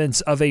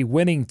 Commitments of a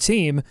Winning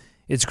Team.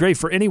 It's great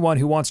for anyone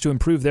who wants to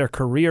improve their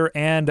career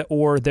and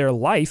or their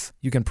life.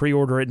 You can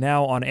pre-order it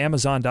now on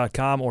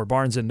Amazon.com or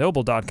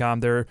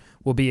BarnesandNoble.com. There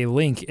will be a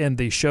link in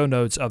the show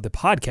notes of the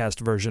podcast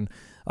version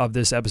of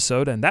this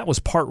episode. And that was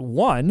part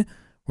 1.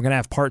 We're going to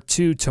have part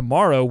 2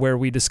 tomorrow where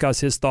we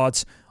discuss his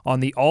thoughts on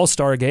the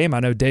All-Star game.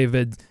 I know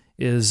David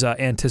is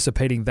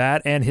anticipating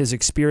that and his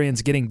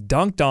experience getting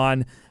dunked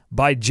on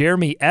by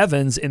Jeremy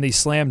Evans in the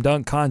slam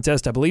dunk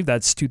contest. I believe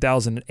that's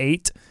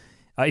 2008.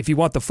 If you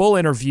want the full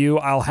interview,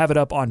 I'll have it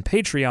up on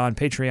Patreon,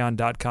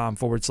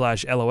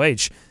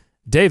 patreon.com/LOH.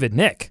 David,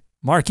 Nick,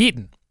 Mark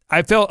Eaton.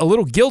 I felt a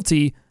little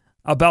guilty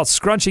about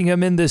scrunching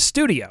him in this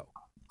studio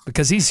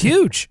because he's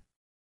huge.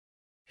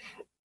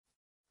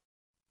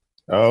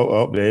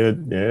 Oh,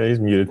 David. Yeah,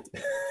 he's muted.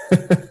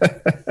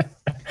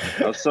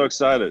 I was so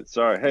excited.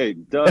 Sorry. Hey,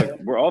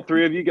 Doug, were all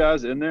 3 of you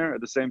guys in there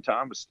at the same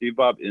time? Was Steve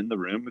Bob in the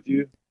room with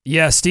you?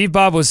 Yeah, Steve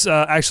Bob was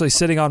actually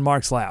sitting on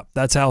Mark's lap.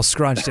 That's how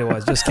scrunched it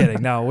was. Just kidding.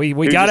 No, we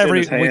got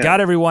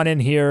everyone in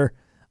here.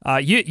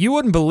 You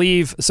wouldn't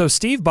believe. So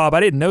Steve Bob, I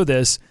didn't know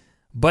this,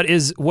 but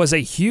was a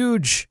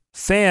huge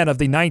fan of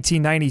the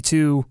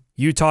 1992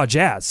 Utah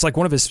Jazz. It's like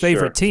one of his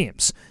favorite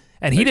teams,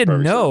 and he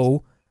didn't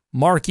know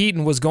Mark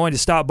Eaton was going to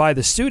stop by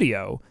the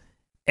studio.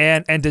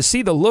 And to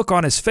see the look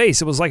on his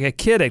face, it was like a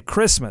kid at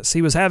Christmas.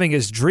 He was having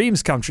his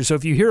dreams come true. So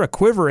if you hear a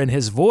quiver in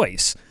his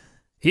voice,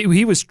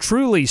 he was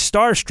truly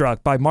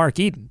starstruck by Mark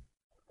Eaton.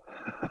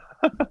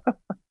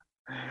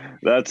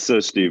 That's so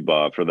Steve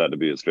Bob for that to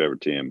be his favorite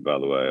team, by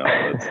the way.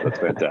 That's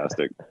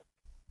fantastic.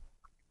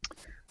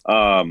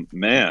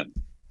 Man,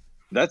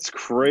 that's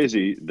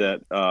crazy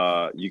that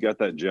you got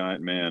that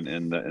giant man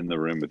in the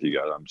room with you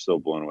guys. I'm still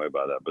blown away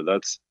by that. But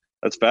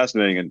That's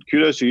fascinating, and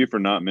kudos to you for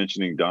not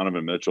mentioning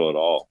Donovan Mitchell at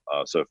all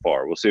so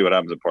far. We'll see what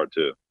happens in part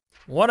 2.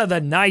 One of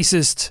the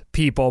nicest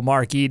people,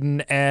 Mark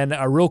Eden, and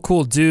a real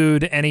cool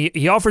dude, and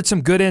he offered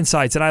some good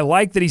insights, and I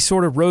like that he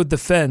sort of rode the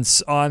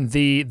fence on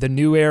the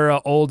new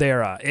era, old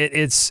era.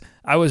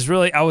 I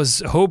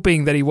was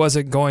hoping that he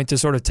wasn't going to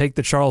sort of take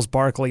the Charles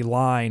Barkley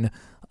line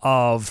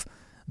of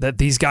that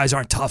these guys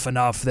aren't tough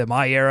enough, that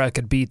my era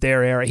could beat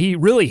their era. He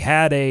really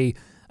had a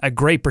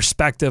great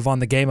perspective on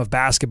the game of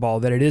basketball,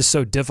 that it is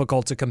so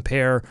difficult to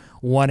compare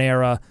one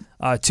era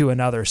to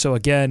another. So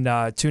again,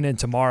 tune in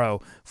tomorrow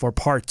for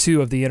part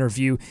 2 of the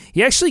interview.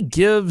 He actually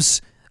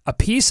gives a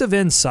piece of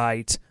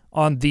insight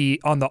on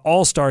the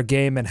All-Star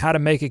game and how to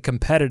make it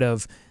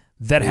competitive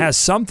that has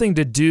something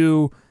to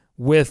do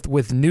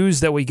with news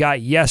that we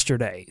got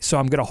yesterday. So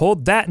I'm going to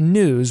hold that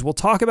news. We'll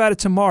talk about it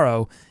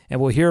tomorrow, and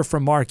we'll hear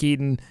from Mark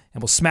Eden,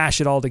 and we'll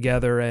smash it all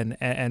together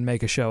and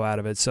make a show out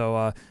of it.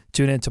 So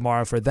tune in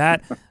tomorrow for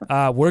that.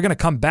 We're going to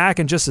come back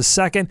in just a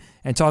second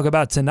and talk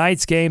about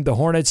tonight's game, the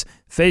Hornets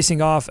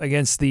facing off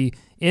against the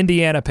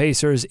Indiana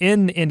Pacers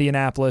in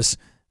Indianapolis.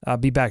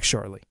 Be back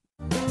shortly.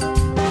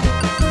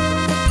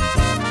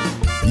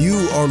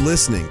 You are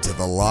listening to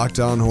the Locked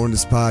On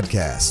Hornets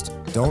podcast.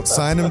 Don't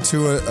sign him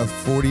to a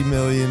 $40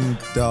 million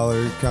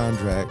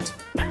contract.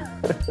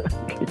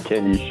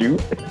 Can you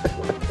shoot?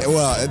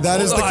 Well,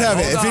 that is the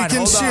caveat. If he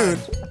can shoot,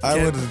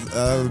 I would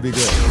be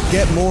good.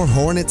 Get more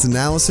Hornets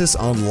analysis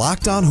on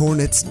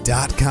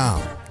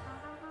LockedOnHornets.com.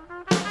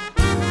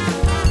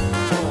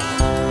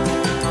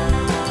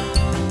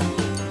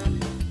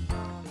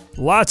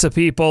 Lots of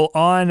people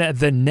on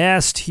the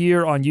Nest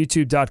here on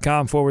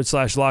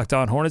YouTube.com/Locked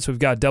On Hornets. We've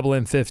got Double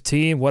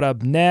M15. What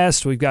up,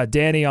 Nest? We've got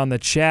Danny on the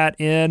chat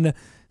in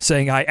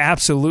saying, I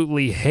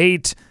absolutely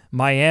hate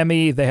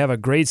Miami. They have a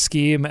great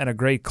scheme and a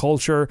great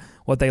culture.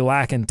 What they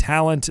lack in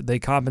talent, they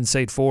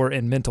compensate for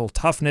in mental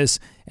toughness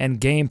and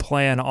game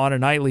plan on a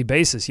nightly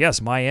basis.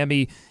 Yes,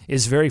 Miami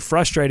is very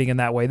frustrating in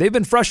that way. They've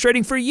been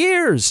frustrating for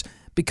years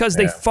because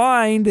they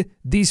find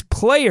these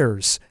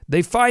players.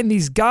 They find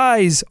these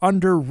guys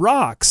under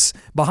rocks,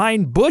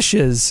 behind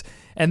bushes,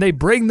 and they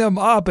bring them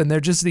up, and they're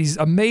just these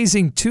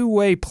amazing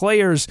two-way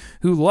players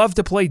who love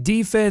to play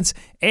defense,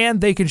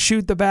 and they can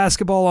shoot the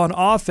basketball on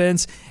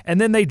offense,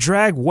 and then they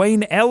drag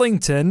Wayne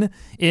Ellington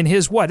in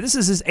his, this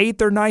is his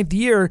 8th or 9th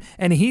year,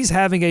 and he's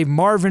having a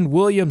Marvin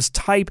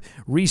Williams-type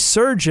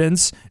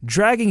resurgence,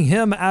 dragging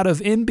him out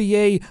of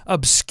NBA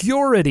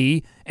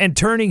obscurity and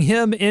turning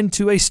him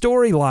into a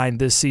storyline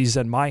this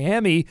season.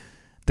 Miami,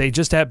 they've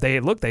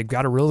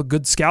got a real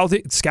good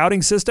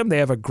scouting system. They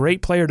have a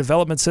great player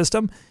development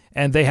system,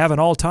 and they have an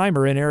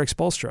all-timer in Eric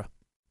Spoelstra.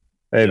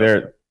 Hey,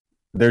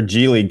 their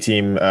G League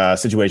team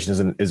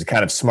situation is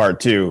kind of smart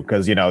too,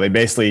 because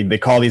they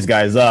call these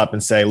guys up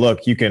and say,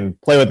 look, you can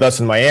play with us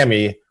in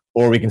Miami,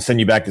 or we can send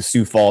you back to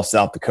Sioux Falls,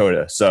 South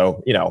Dakota.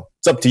 So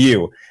it's up to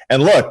you.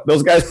 And look,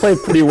 those guys played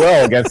pretty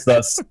well against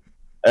us.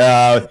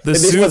 The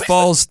Sioux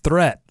Falls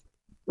threat,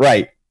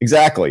 right?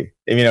 Exactly.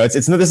 This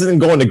isn't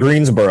going to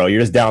Greensboro.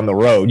 You're just down the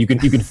road. You can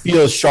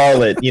feel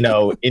Charlotte,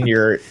 in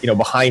your,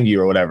 behind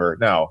you or whatever.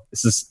 No,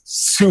 this is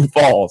Sioux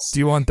Falls. Do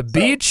you want the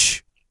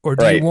beach or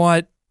do you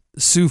want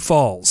Sioux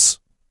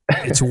Falls?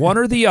 It's one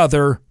or the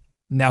other.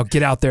 Now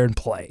get out there and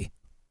play.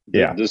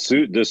 Yeah. Does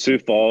Sioux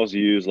Falls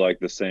use like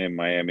the same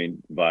Miami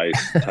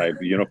Vice type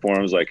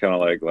uniforms, like kind of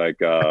like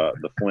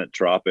the Flint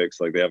Tropics?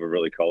 Like they have a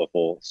really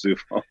colorful Sioux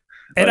Falls.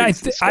 And I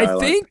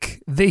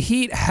think the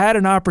Heat had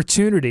an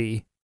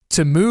opportunity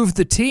to move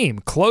the team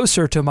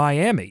closer to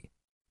Miami.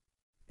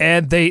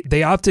 And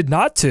they opted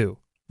not to.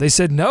 They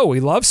said, no, we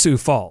love Sioux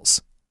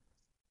Falls.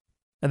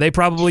 And they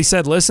probably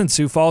said, listen,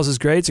 Sioux Falls is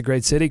great. It's a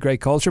great city,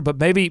 great culture. But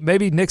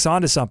maybe Nick's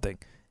onto something.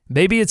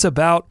 Maybe it's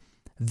about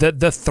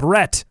the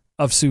threat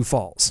of Sioux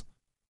Falls.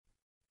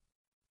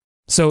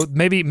 So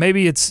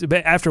maybe it's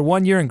after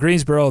 1 year in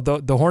Greensboro,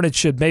 the Hornets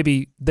should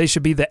be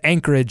the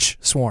Anchorage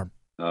Swarm.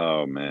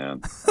 Oh,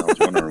 man. I was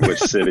wondering which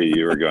city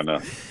you were going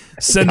to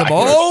send them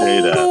all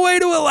the way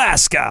to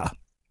Alaska.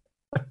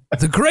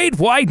 The great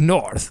white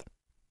north.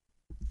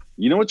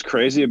 You know what's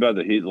crazy about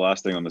the Heat? The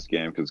last thing on this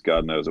game, because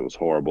God knows it was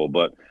horrible,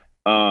 but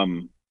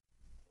Hassan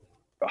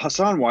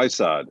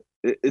Whiteside,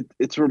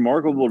 it's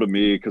remarkable to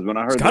me because when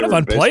I heard it's kind of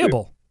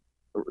unplayable.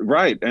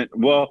 Right. And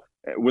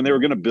when they were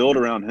going to build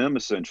around him,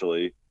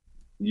 essentially,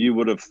 you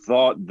would have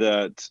thought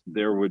that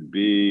there would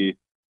be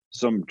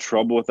some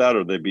trouble with that,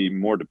 or they'd be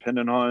more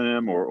dependent on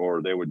him,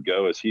 or they would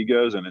go as he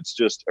goes. And it's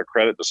just a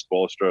credit to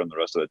Spoelstra and the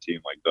rest of the team,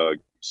 like Doug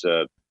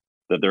said,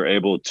 that they're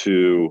able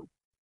to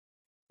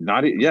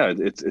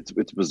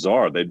it's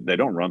bizarre. They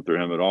don't run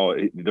through him at all.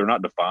 They're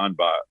not defined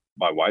by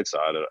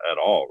Whiteside at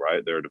all,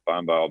 right? They're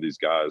defined by all these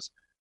guys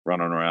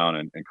running around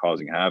and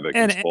causing havoc,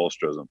 and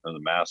Spoelstra's the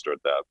master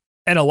at that.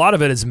 And a lot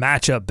of it is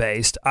matchup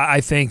based. I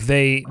think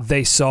they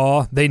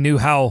knew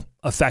how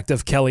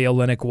effective Kelly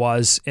Olynyk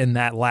was in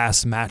that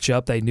last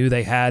matchup. They knew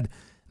they had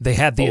the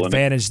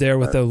advantage there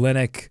with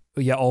Olynyk.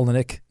 Yeah,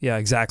 Olynyk. Yeah,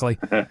 exactly.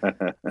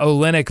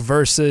 Olynyk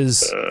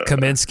versus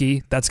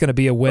Kaminsky. That's going to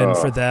be a win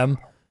for them.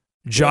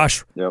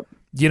 Josh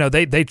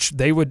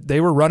they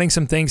were running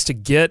some things to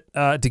get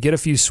a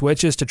few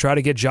switches to try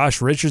to get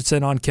Josh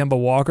Richardson on Kemba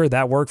Walker.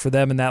 That worked for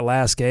them in that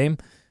last game.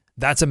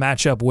 That's a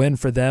matchup win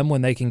for them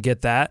when they can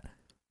get that.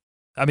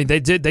 I mean, they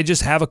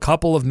just have a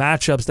couple of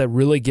matchups that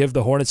really give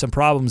the Hornets some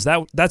problems.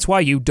 That's why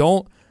you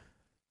don't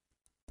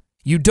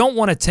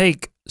want to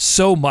take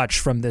so much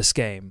from this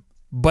game.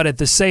 But at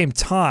the same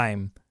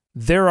time,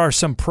 there are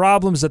some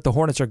problems that the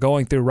Hornets are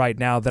going through right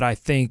now that I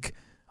think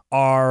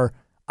are,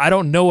 I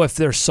don't know if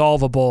they're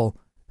solvable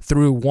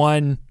through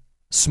one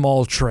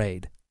small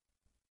trade.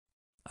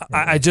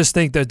 I just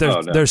think that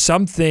there's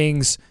some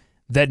things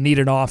that need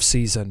an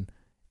offseason,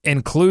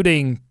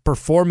 including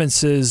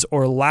performances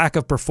or lack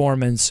of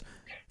performance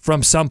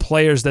from some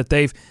players that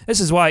this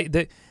is why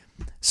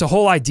it's the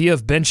whole idea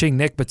of benching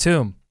Nick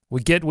Batum.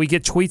 We get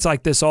tweets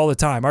like this all the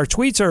time. Our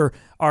tweets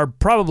are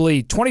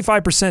probably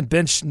 25%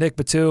 bench Nick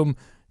Batum,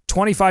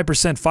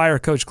 25% fire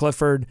Coach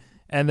Clifford,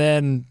 and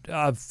then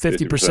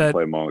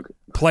 50%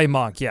 play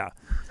Monk. Yeah.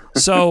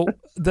 So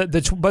but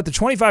the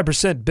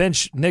 25%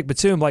 bench Nick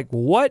Batum, like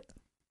what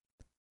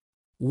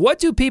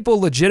do people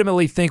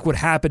legitimately think would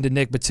happen to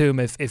Nick Batum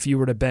if you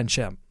were to bench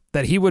him?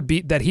 That he would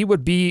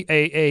be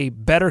a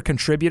better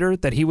contributor,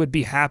 that he would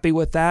be happy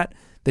with that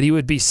he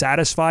would be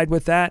satisfied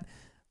with that.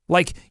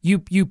 Like you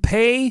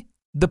pay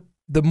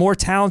the more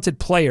talented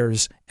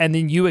players and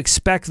then you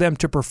expect them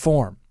to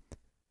perform.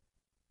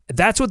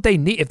 That's what they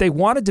need. If they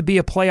wanted to be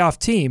a playoff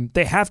team,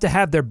 they have to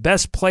have their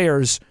best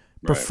players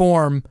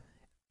perform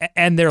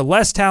and their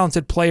less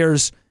talented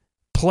players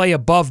play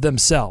above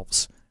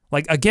themselves.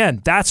 Like,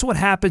 again, that's what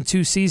happened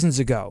 2 seasons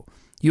ago.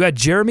 You had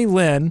Jeremy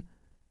Lin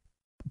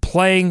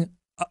playing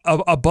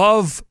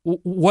above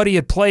what he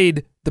had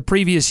played the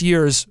previous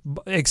years,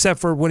 except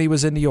for when he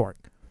was in New York.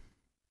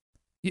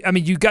 I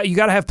mean, you got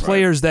to have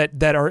players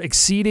that are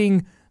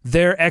exceeding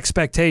their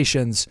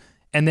expectations,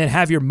 and then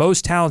have your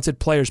most talented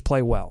players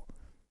play well.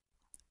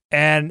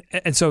 And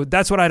so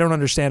that's what I don't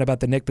understand about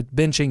the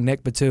benching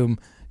Nick Batum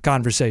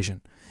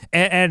conversation.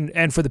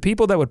 And for the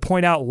people that would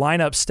point out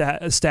lineup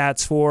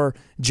stats for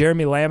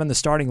Jeremy Lamb in the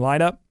starting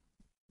lineup,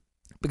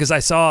 because I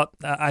saw,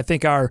 I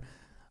think our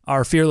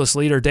fearless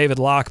leader, David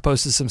Locke,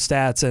 posted some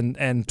stats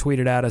and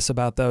tweeted at us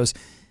about those.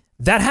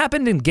 That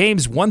happened in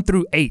games 1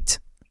 through 8.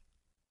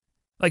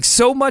 Like,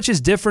 so much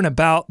is different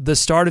about the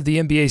start of the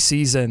NBA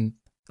season.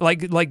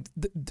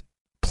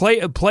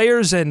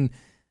 Players and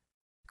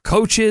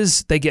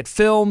coaches, they get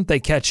filmed, they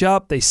catch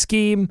up, they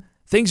scheme.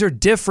 Things are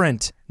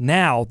different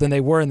now than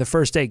they were in the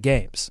first 8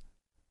 games.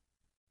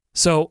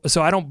 So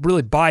I don't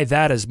really buy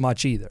that as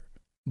much either.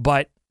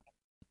 But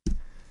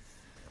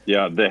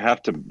yeah, they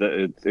have to.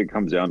 It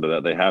comes down to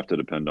that. They have to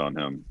depend on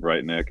him,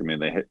 right, Nick? I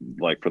mean,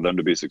 for them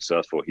to be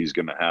successful, he's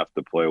going to have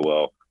to play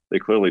well. They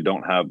clearly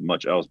don't have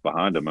much else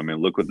behind him. I mean,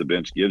 look what the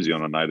bench gives you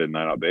on a night in,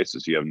 night out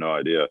basis. You have no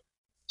idea.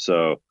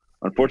 So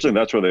unfortunately,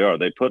 that's where they are.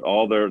 They didn't put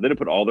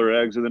all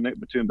their eggs in the Nick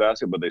Batum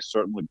basket, but they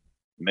certainly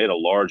made a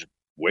large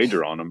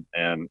wager on him,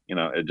 and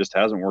it just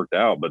hasn't worked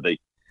out. But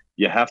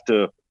you have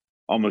to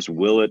almost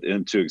will it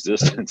into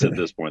existence at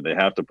this point. They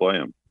have to play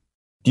him.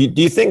 Do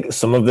you think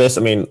some of this?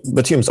 I mean,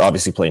 Batum's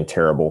obviously playing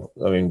terrible.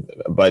 I mean,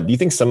 but do you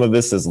think some of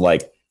this is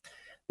like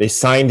they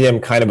signed him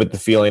kind of with the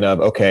feeling of,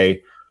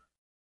 okay,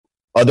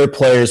 other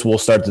players will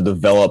start to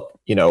develop,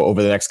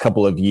 over the next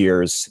couple of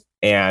years.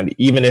 And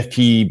even if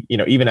he,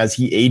 even as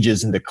he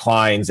ages and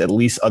declines, at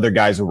least other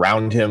guys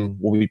around him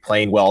will be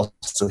playing well.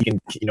 So he can,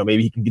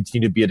 maybe he can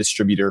continue to be a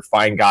distributor,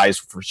 find guys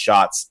for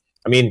shots.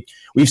 I mean,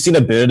 we've seen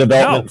a bit of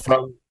development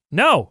from.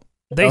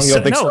 They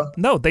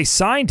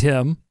signed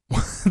him.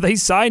 They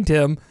signed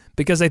him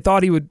because they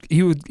thought he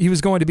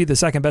was going to be the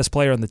second best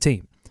player on the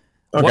team.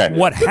 Okay.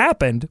 What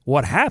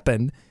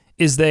happened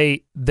is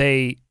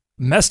they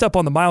messed up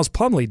on the Miles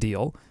Plumlee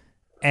deal,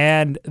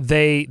 and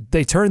they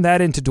turned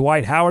that into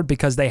Dwight Howard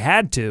because they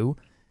had to.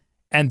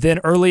 And then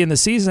early in the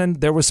season,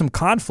 there was some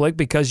conflict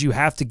because you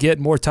have to get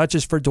more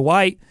touches for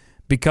Dwight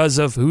because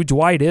of who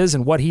Dwight is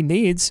and what he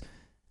needs.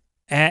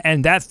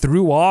 And that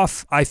threw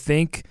off, I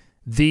think,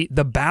 the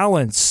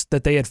balance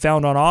that they had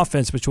found on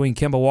offense between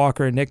Kemba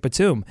Walker and Nick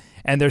Batum.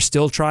 And they're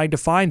still trying to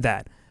find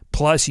that.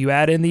 Plus, you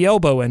add in the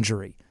elbow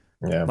injury.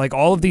 Yeah. Like,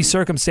 all of these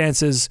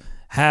circumstances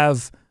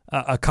have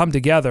come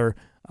together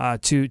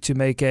to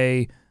make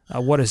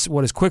what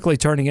is quickly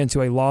turning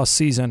into a lost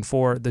season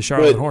for the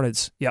Charlotte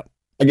Hornets. Yep.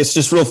 I guess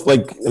just kind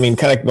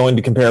of going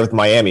to compare with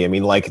Miami. I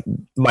mean, like,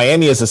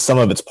 Miami is a sum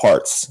of its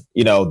parts.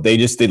 They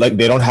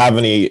don't have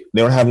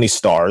any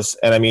stars.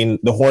 And I mean,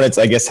 the Hornets,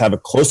 I guess, have a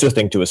closer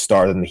thing to a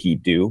star than the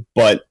Heat do,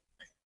 but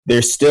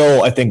they're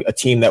still, I think, a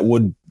team that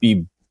would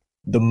be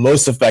the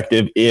most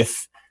effective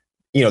if,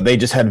 they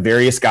just had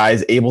various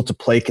guys able to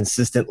play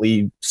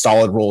consistently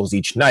solid roles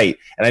each night.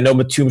 And I know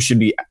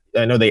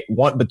I know they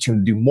want Batum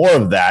to do more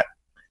of that,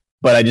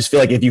 but I just feel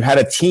like if you had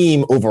a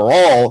team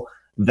overall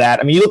that,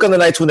 I mean, you look on the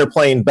nights when they're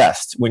playing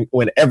best, when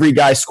every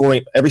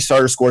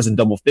starter scores in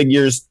double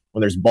figures,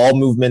 when there's ball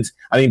movement.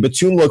 I mean,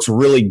 Batum looks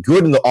really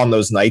good on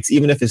those nights,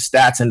 even if his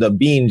stats end up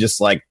being just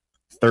like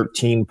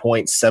 13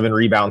 points, 7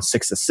 rebounds,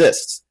 6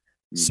 assists.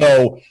 Mm-hmm.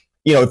 So,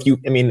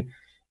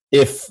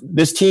 if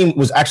this team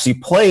was actually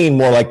playing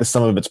more like the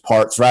sum of its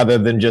parts rather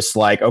than just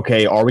like,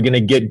 okay, are we going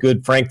to get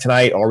good Frank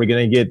tonight? Are we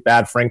going to get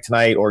bad Frank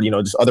tonight? Or,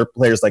 just other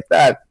players like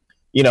that,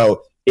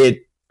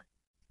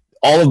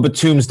 all of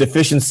Batum's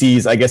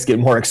deficiencies, I guess, get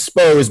more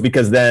exposed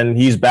because then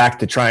he's back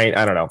to trying.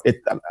 I don't know.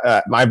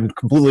 I've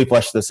completely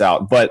fleshed this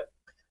out, but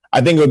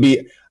I think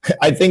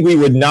we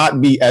would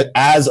not be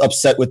as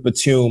upset with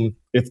Batum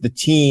if the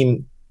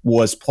team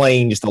was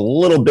playing just a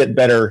little bit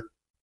better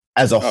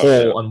as a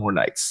whole on more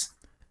nights.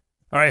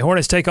 All right,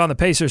 Hornets take on the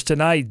Pacers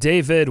tonight.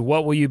 David,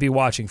 what will you be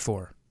watching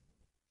for?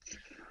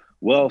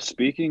 Well,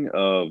 speaking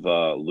of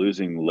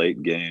losing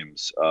late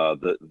games,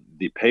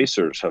 the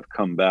Pacers have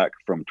come back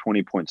from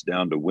 20 points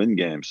down to win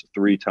games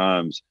 3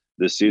 times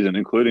this season,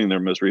 including their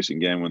most recent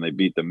game when they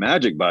beat the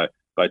Magic by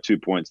 2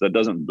 points. That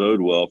doesn't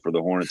bode well for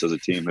the Hornets as a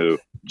team who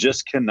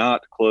just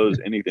cannot close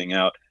anything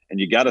out.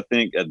 And you got to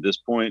think at this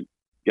point,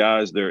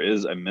 guys, there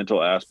is a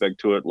mental aspect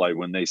to it. Like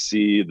when they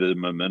see the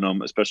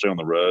momentum, especially on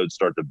the road,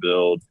 start to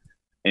build,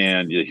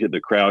 and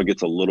the crowd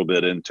gets a little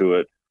bit into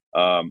it,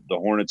 the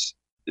Hornets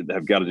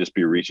have got to just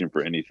be reaching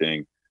for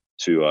anything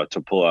to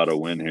pull out a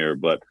win here.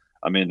 But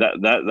I mean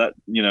that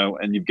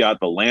and you've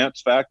got the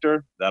Lance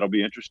factor. That'll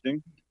be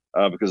interesting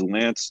because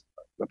Lance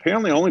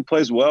apparently only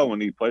plays well when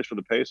he plays for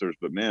the Pacers.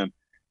 But man,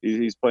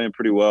 he's playing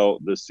pretty well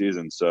this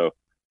season. So,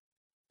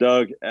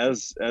 Doug,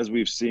 as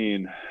we've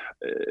seen,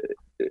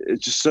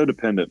 it's just so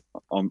dependent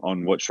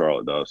on what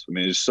Charlotte does. I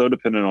mean, it's so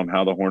dependent on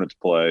how the Hornets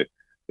play.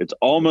 It's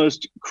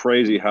almost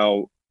crazy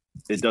how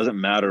it doesn't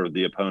matter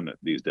the opponent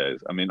these days.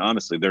 I mean,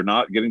 honestly, they're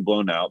not getting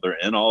blown out. They're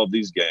in all of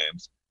these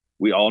games.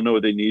 We all know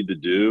what they need to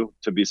do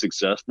to be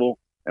successful.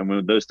 And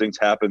when those things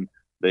happen,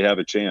 they have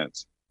a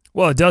chance.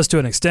 Well, it does to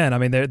an extent. I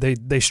mean,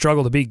 they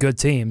struggle to beat good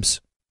teams.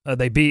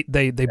 They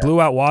blew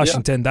out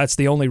Washington. Yeah. That's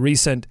the only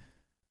recent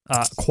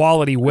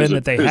quality win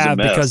that they have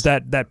because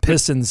that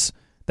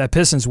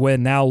Pistons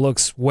win now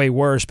looks way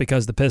worse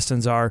because the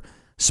Pistons are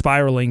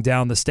spiraling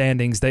down the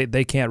standings.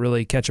 They can't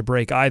really catch a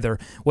break either.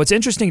 What's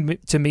interesting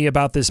to me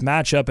about this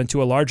matchup, and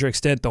to a larger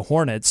extent the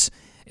Hornets,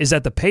 is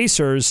that the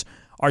Pacers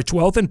are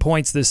 12th in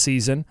points this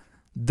season.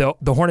 The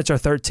Hornets are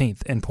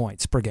 13th in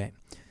points per game.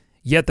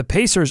 Yet the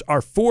Pacers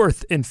are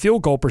 4th in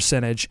field goal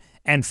percentage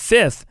and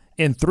 5th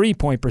in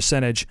three-point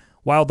percentage,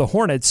 while the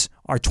Hornets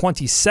are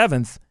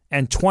 27th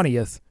and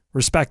 20th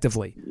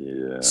respectively.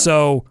 Yeah.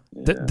 So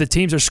the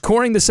teams are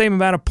scoring the same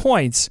amount of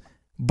points,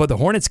 but the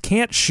Hornets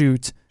can't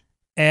shoot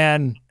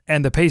and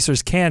the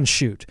Pacers can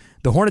shoot.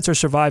 The Hornets are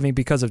surviving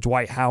because of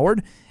Dwight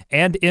Howard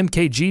and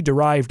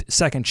MKG-derived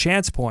second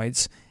chance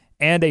points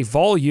and a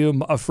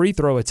volume of free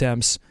throw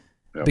attempts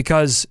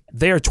because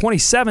they are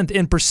 27th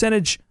in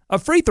percentage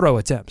of free throw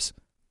attempts.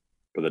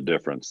 For the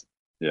difference.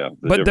 Yeah.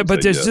 But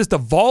there's just a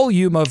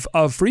volume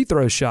of free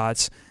throw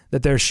shots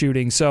that they're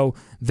shooting. So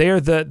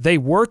they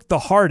work the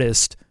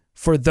hardest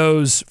for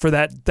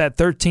that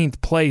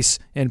 13th place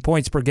in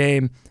points per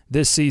game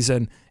this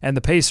season. And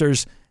the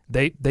Pacers,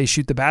 they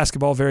shoot the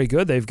basketball very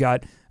good. They've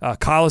got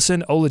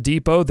Collison,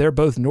 Oladipo. They're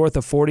both north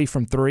of 40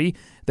 from 3.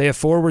 They have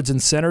forwards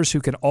and centers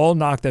who can all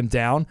knock them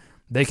down.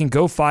 They can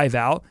go 5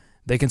 out.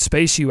 They can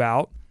space you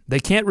out. They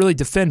can't really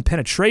defend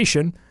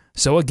penetration.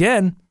 So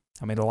again,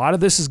 I mean, a lot of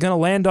this is going to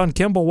land on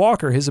Kemba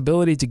Walker, his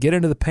ability to get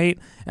into the paint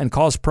and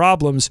cause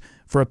problems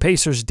for a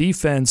Pacers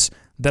defense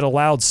that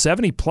allowed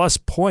 70-plus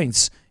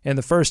points in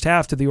the first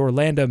half to the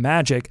Orlando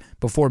Magic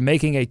before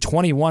making a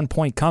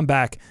 21-point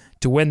comeback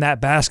to win that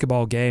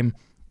basketball game.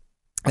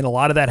 And a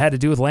lot of that had to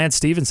do with Lance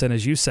Stevenson,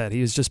 as you said. He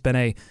has just been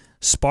a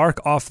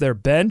spark off their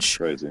bench.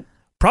 Crazy.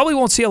 Probably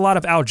won't see a lot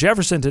of Al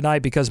Jefferson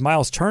tonight because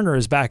Miles Turner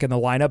is back in the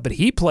lineup, but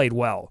he played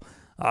well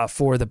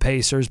for the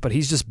Pacers, but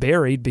he's just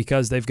buried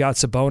because they've got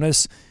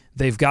Sabonis,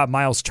 they've got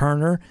Miles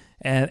Turner,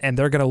 and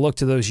they're going to look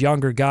to those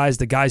younger guys,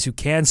 the guys who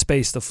can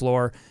space the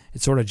floor.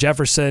 It's sort of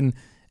Jefferson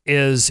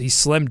he's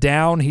slimmed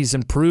down, he's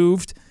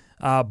improved,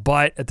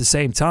 but at the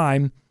same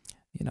time,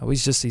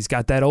 he's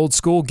got that old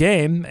school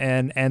game,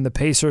 and the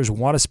Pacers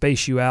want to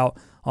space you out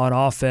on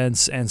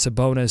offense, and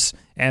Sabonis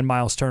and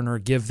Miles Turner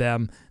give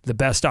them the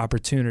best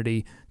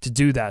opportunity to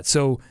do that.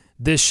 So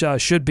this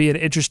should be an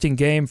interesting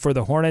game for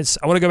the Hornets.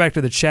 I want to go back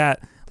to the chat.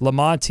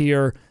 Lamont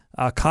here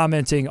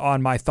commenting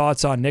on my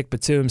thoughts on Nick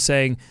Batum,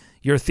 saying,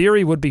 your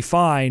theory would be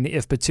fine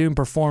if Batum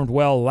performed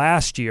well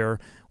last year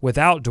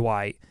without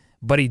Dwight,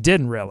 but he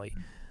didn't really.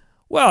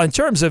 Well, in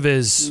terms of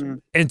his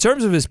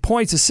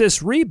points,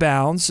 assists,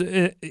 rebounds,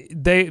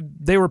 they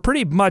were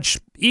pretty much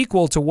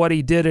equal to what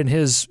he did in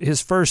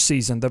his first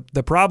season.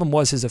 The problem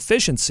was his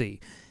efficiency,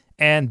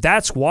 and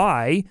that's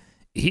why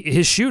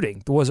his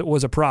shooting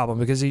was a problem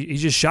because he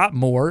just shot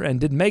more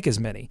and didn't make as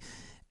many,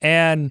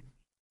 and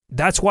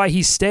that's why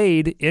he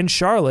stayed in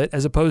Charlotte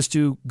as opposed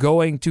to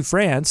going to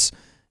France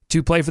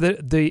to play for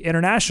the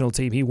international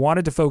team. He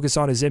wanted to focus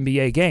on his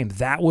NBA game.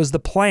 That was the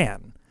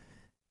plan.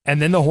 And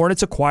then the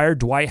Hornets acquired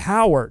Dwight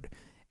Howard.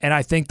 And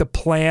I think the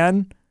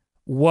plan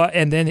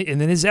and then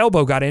his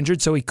elbow got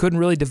injured, so he couldn't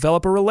really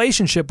develop a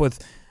relationship with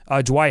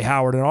Dwight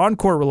Howard, an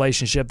on-court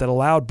relationship that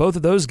allowed both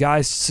of those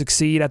guys to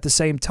succeed at the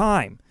same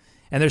time.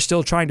 and they're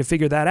still trying to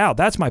figure that out.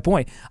 That's my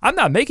point. I'm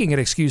not making an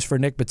excuse for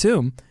Nick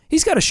Batum.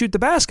 He's got to shoot the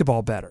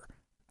basketball better.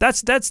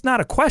 That's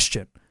not a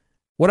question.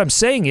 What I'm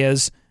saying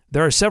is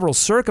there are several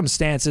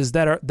circumstances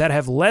that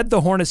have led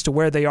the Hornets to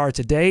where they are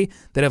today,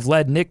 that have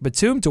led Nick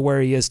Batum to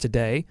where he is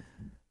today.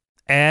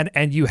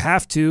 And you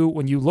have to,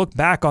 when you look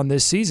back on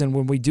this season,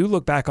 when we do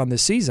look back on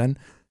this season,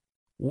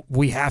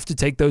 we have to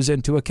take those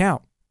into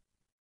account.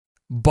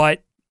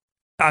 But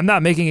I'm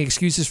not making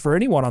excuses for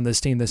anyone on this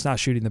team that's not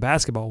shooting the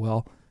basketball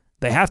well.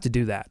 They have to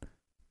do that.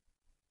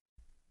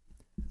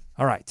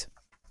 All right.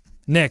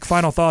 Nick,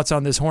 final thoughts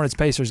on this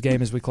Hornets-Pacers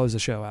game as we close the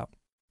show out.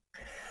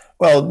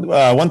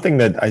 Well, one thing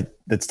that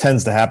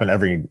tends to happen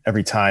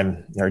every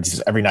time, or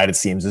just every night it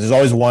seems, is there's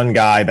always one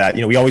guy that,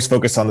 we always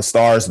focus on the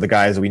stars, the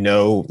guys that we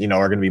know,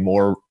 are going to be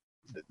more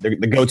the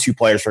go-to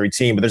players for every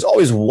team. But there's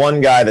always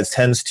one guy that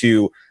tends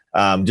to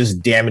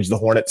just damage the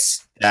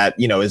Hornets that,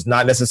 is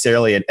not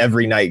necessarily an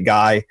every night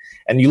guy.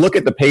 And you look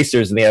at the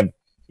Pacers and they have,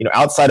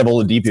 outside of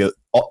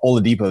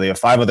Oladipo, they have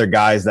 5 other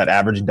guys that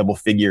average in double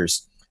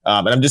figures.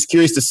 And I'm just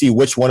curious to see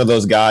which one of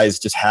those guys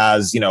just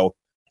has,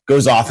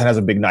 goes off and has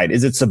a big night.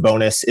 Is it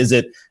Sabonis? Is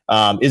it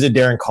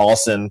Darren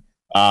Collison?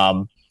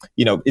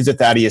 Is it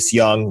Thaddeus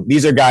Young?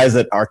 These are guys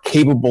that are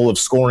capable of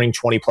scoring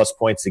 20 plus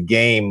points a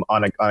game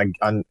on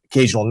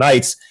occasional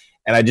nights.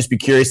 And I'd just be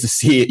curious to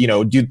see,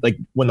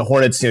 when the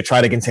Hornets,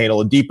 try to contain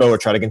Oladipo or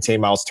try to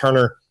contain Miles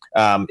Turner,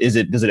 does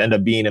it end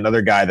up being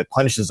another guy that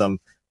punishes them?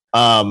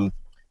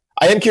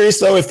 I am curious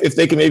though if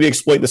they can maybe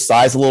exploit the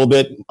size a little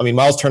bit. I mean,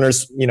 Miles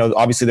Turner's,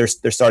 obviously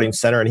they're starting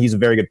center and he's a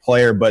very good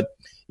player, but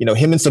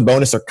him and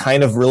Sabonis are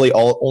kind of really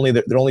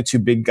they're only 2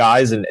 big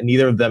guys, and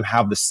neither of them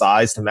have the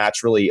size to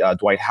match really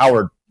Dwight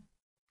Howard.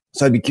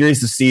 So I'd be curious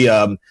to see,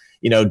 do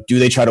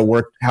they try to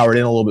work Howard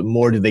in a little bit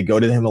more? Do they go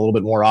to him a little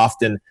bit more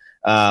often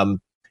and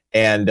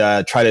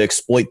try to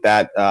exploit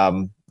that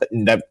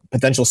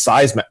potential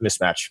size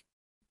mismatch?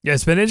 Yeah,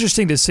 it's been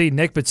interesting to see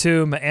Nick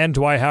Batum and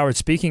Dwight Howard.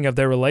 Speaking of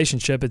their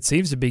relationship, it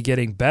seems to be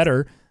getting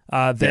better.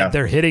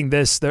 They're hitting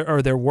this,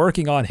 they're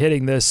working on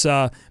hitting this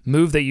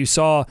move that you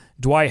saw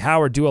Dwight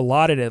Howard do a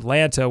lot in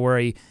Atlanta, where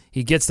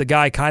he gets the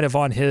guy kind of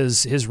on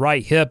his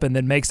right hip and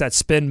then makes that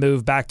spin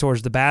move back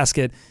towards the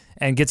basket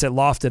and gets it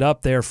lofted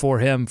up there for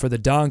him for the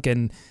dunk.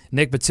 And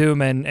Nick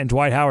Batum and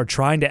Dwight Howard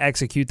trying to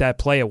execute that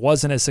play. It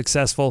wasn't as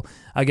successful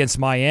against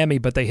Miami,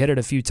 but they hit it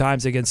a few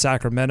times against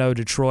Sacramento,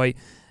 Detroit,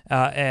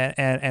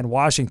 and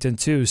Washington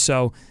too.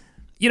 So,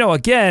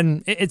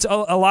 again, it's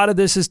a lot of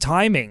this is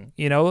timing.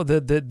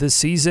 The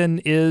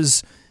season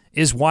is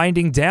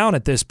winding down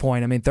at this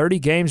point. I mean, 30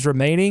 games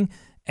remaining,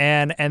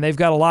 and they've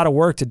got a lot of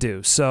work to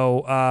do.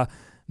 So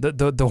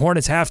the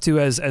Hornets have to,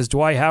 as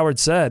Dwight Howard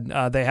said,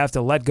 they have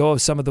to let go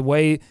of some of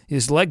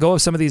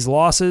these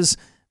losses,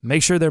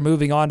 make sure they're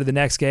moving on to the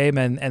next game,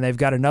 and they've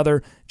got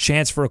another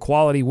chance for a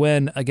quality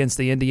win against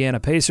the Indiana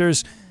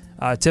Pacers.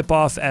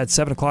 Tip-off at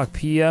 7 o'clock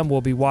p.m.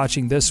 We'll be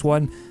watching this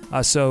one.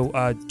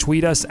 So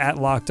tweet us at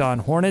Locked On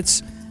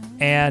Hornets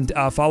and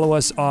follow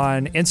us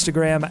on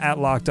Instagram at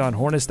Locked On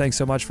Hornets. Thanks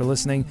so much for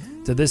listening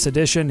to this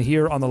edition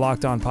here on the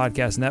Locked On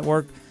Podcast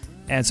Network.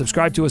 And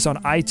subscribe to us on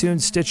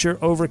iTunes, Stitcher,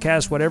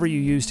 Overcast, whatever you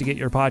use to get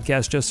your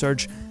podcast. Just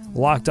search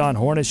Locked On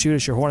Hornets. Shoot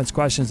us your Hornets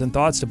questions and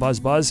thoughts to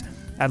BuzzBuzz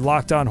at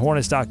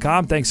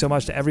LockedOnHornets.com. Thanks so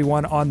much to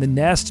everyone on the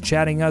Nest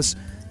chatting us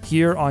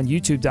here on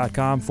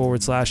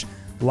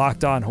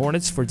YouTube.com/Locked On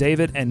Hornets. For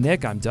David and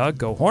Nick, I'm Doug.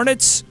 Go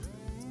Hornets.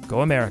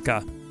 Go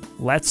America.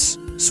 Let's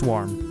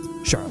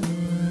swarm Charlotte.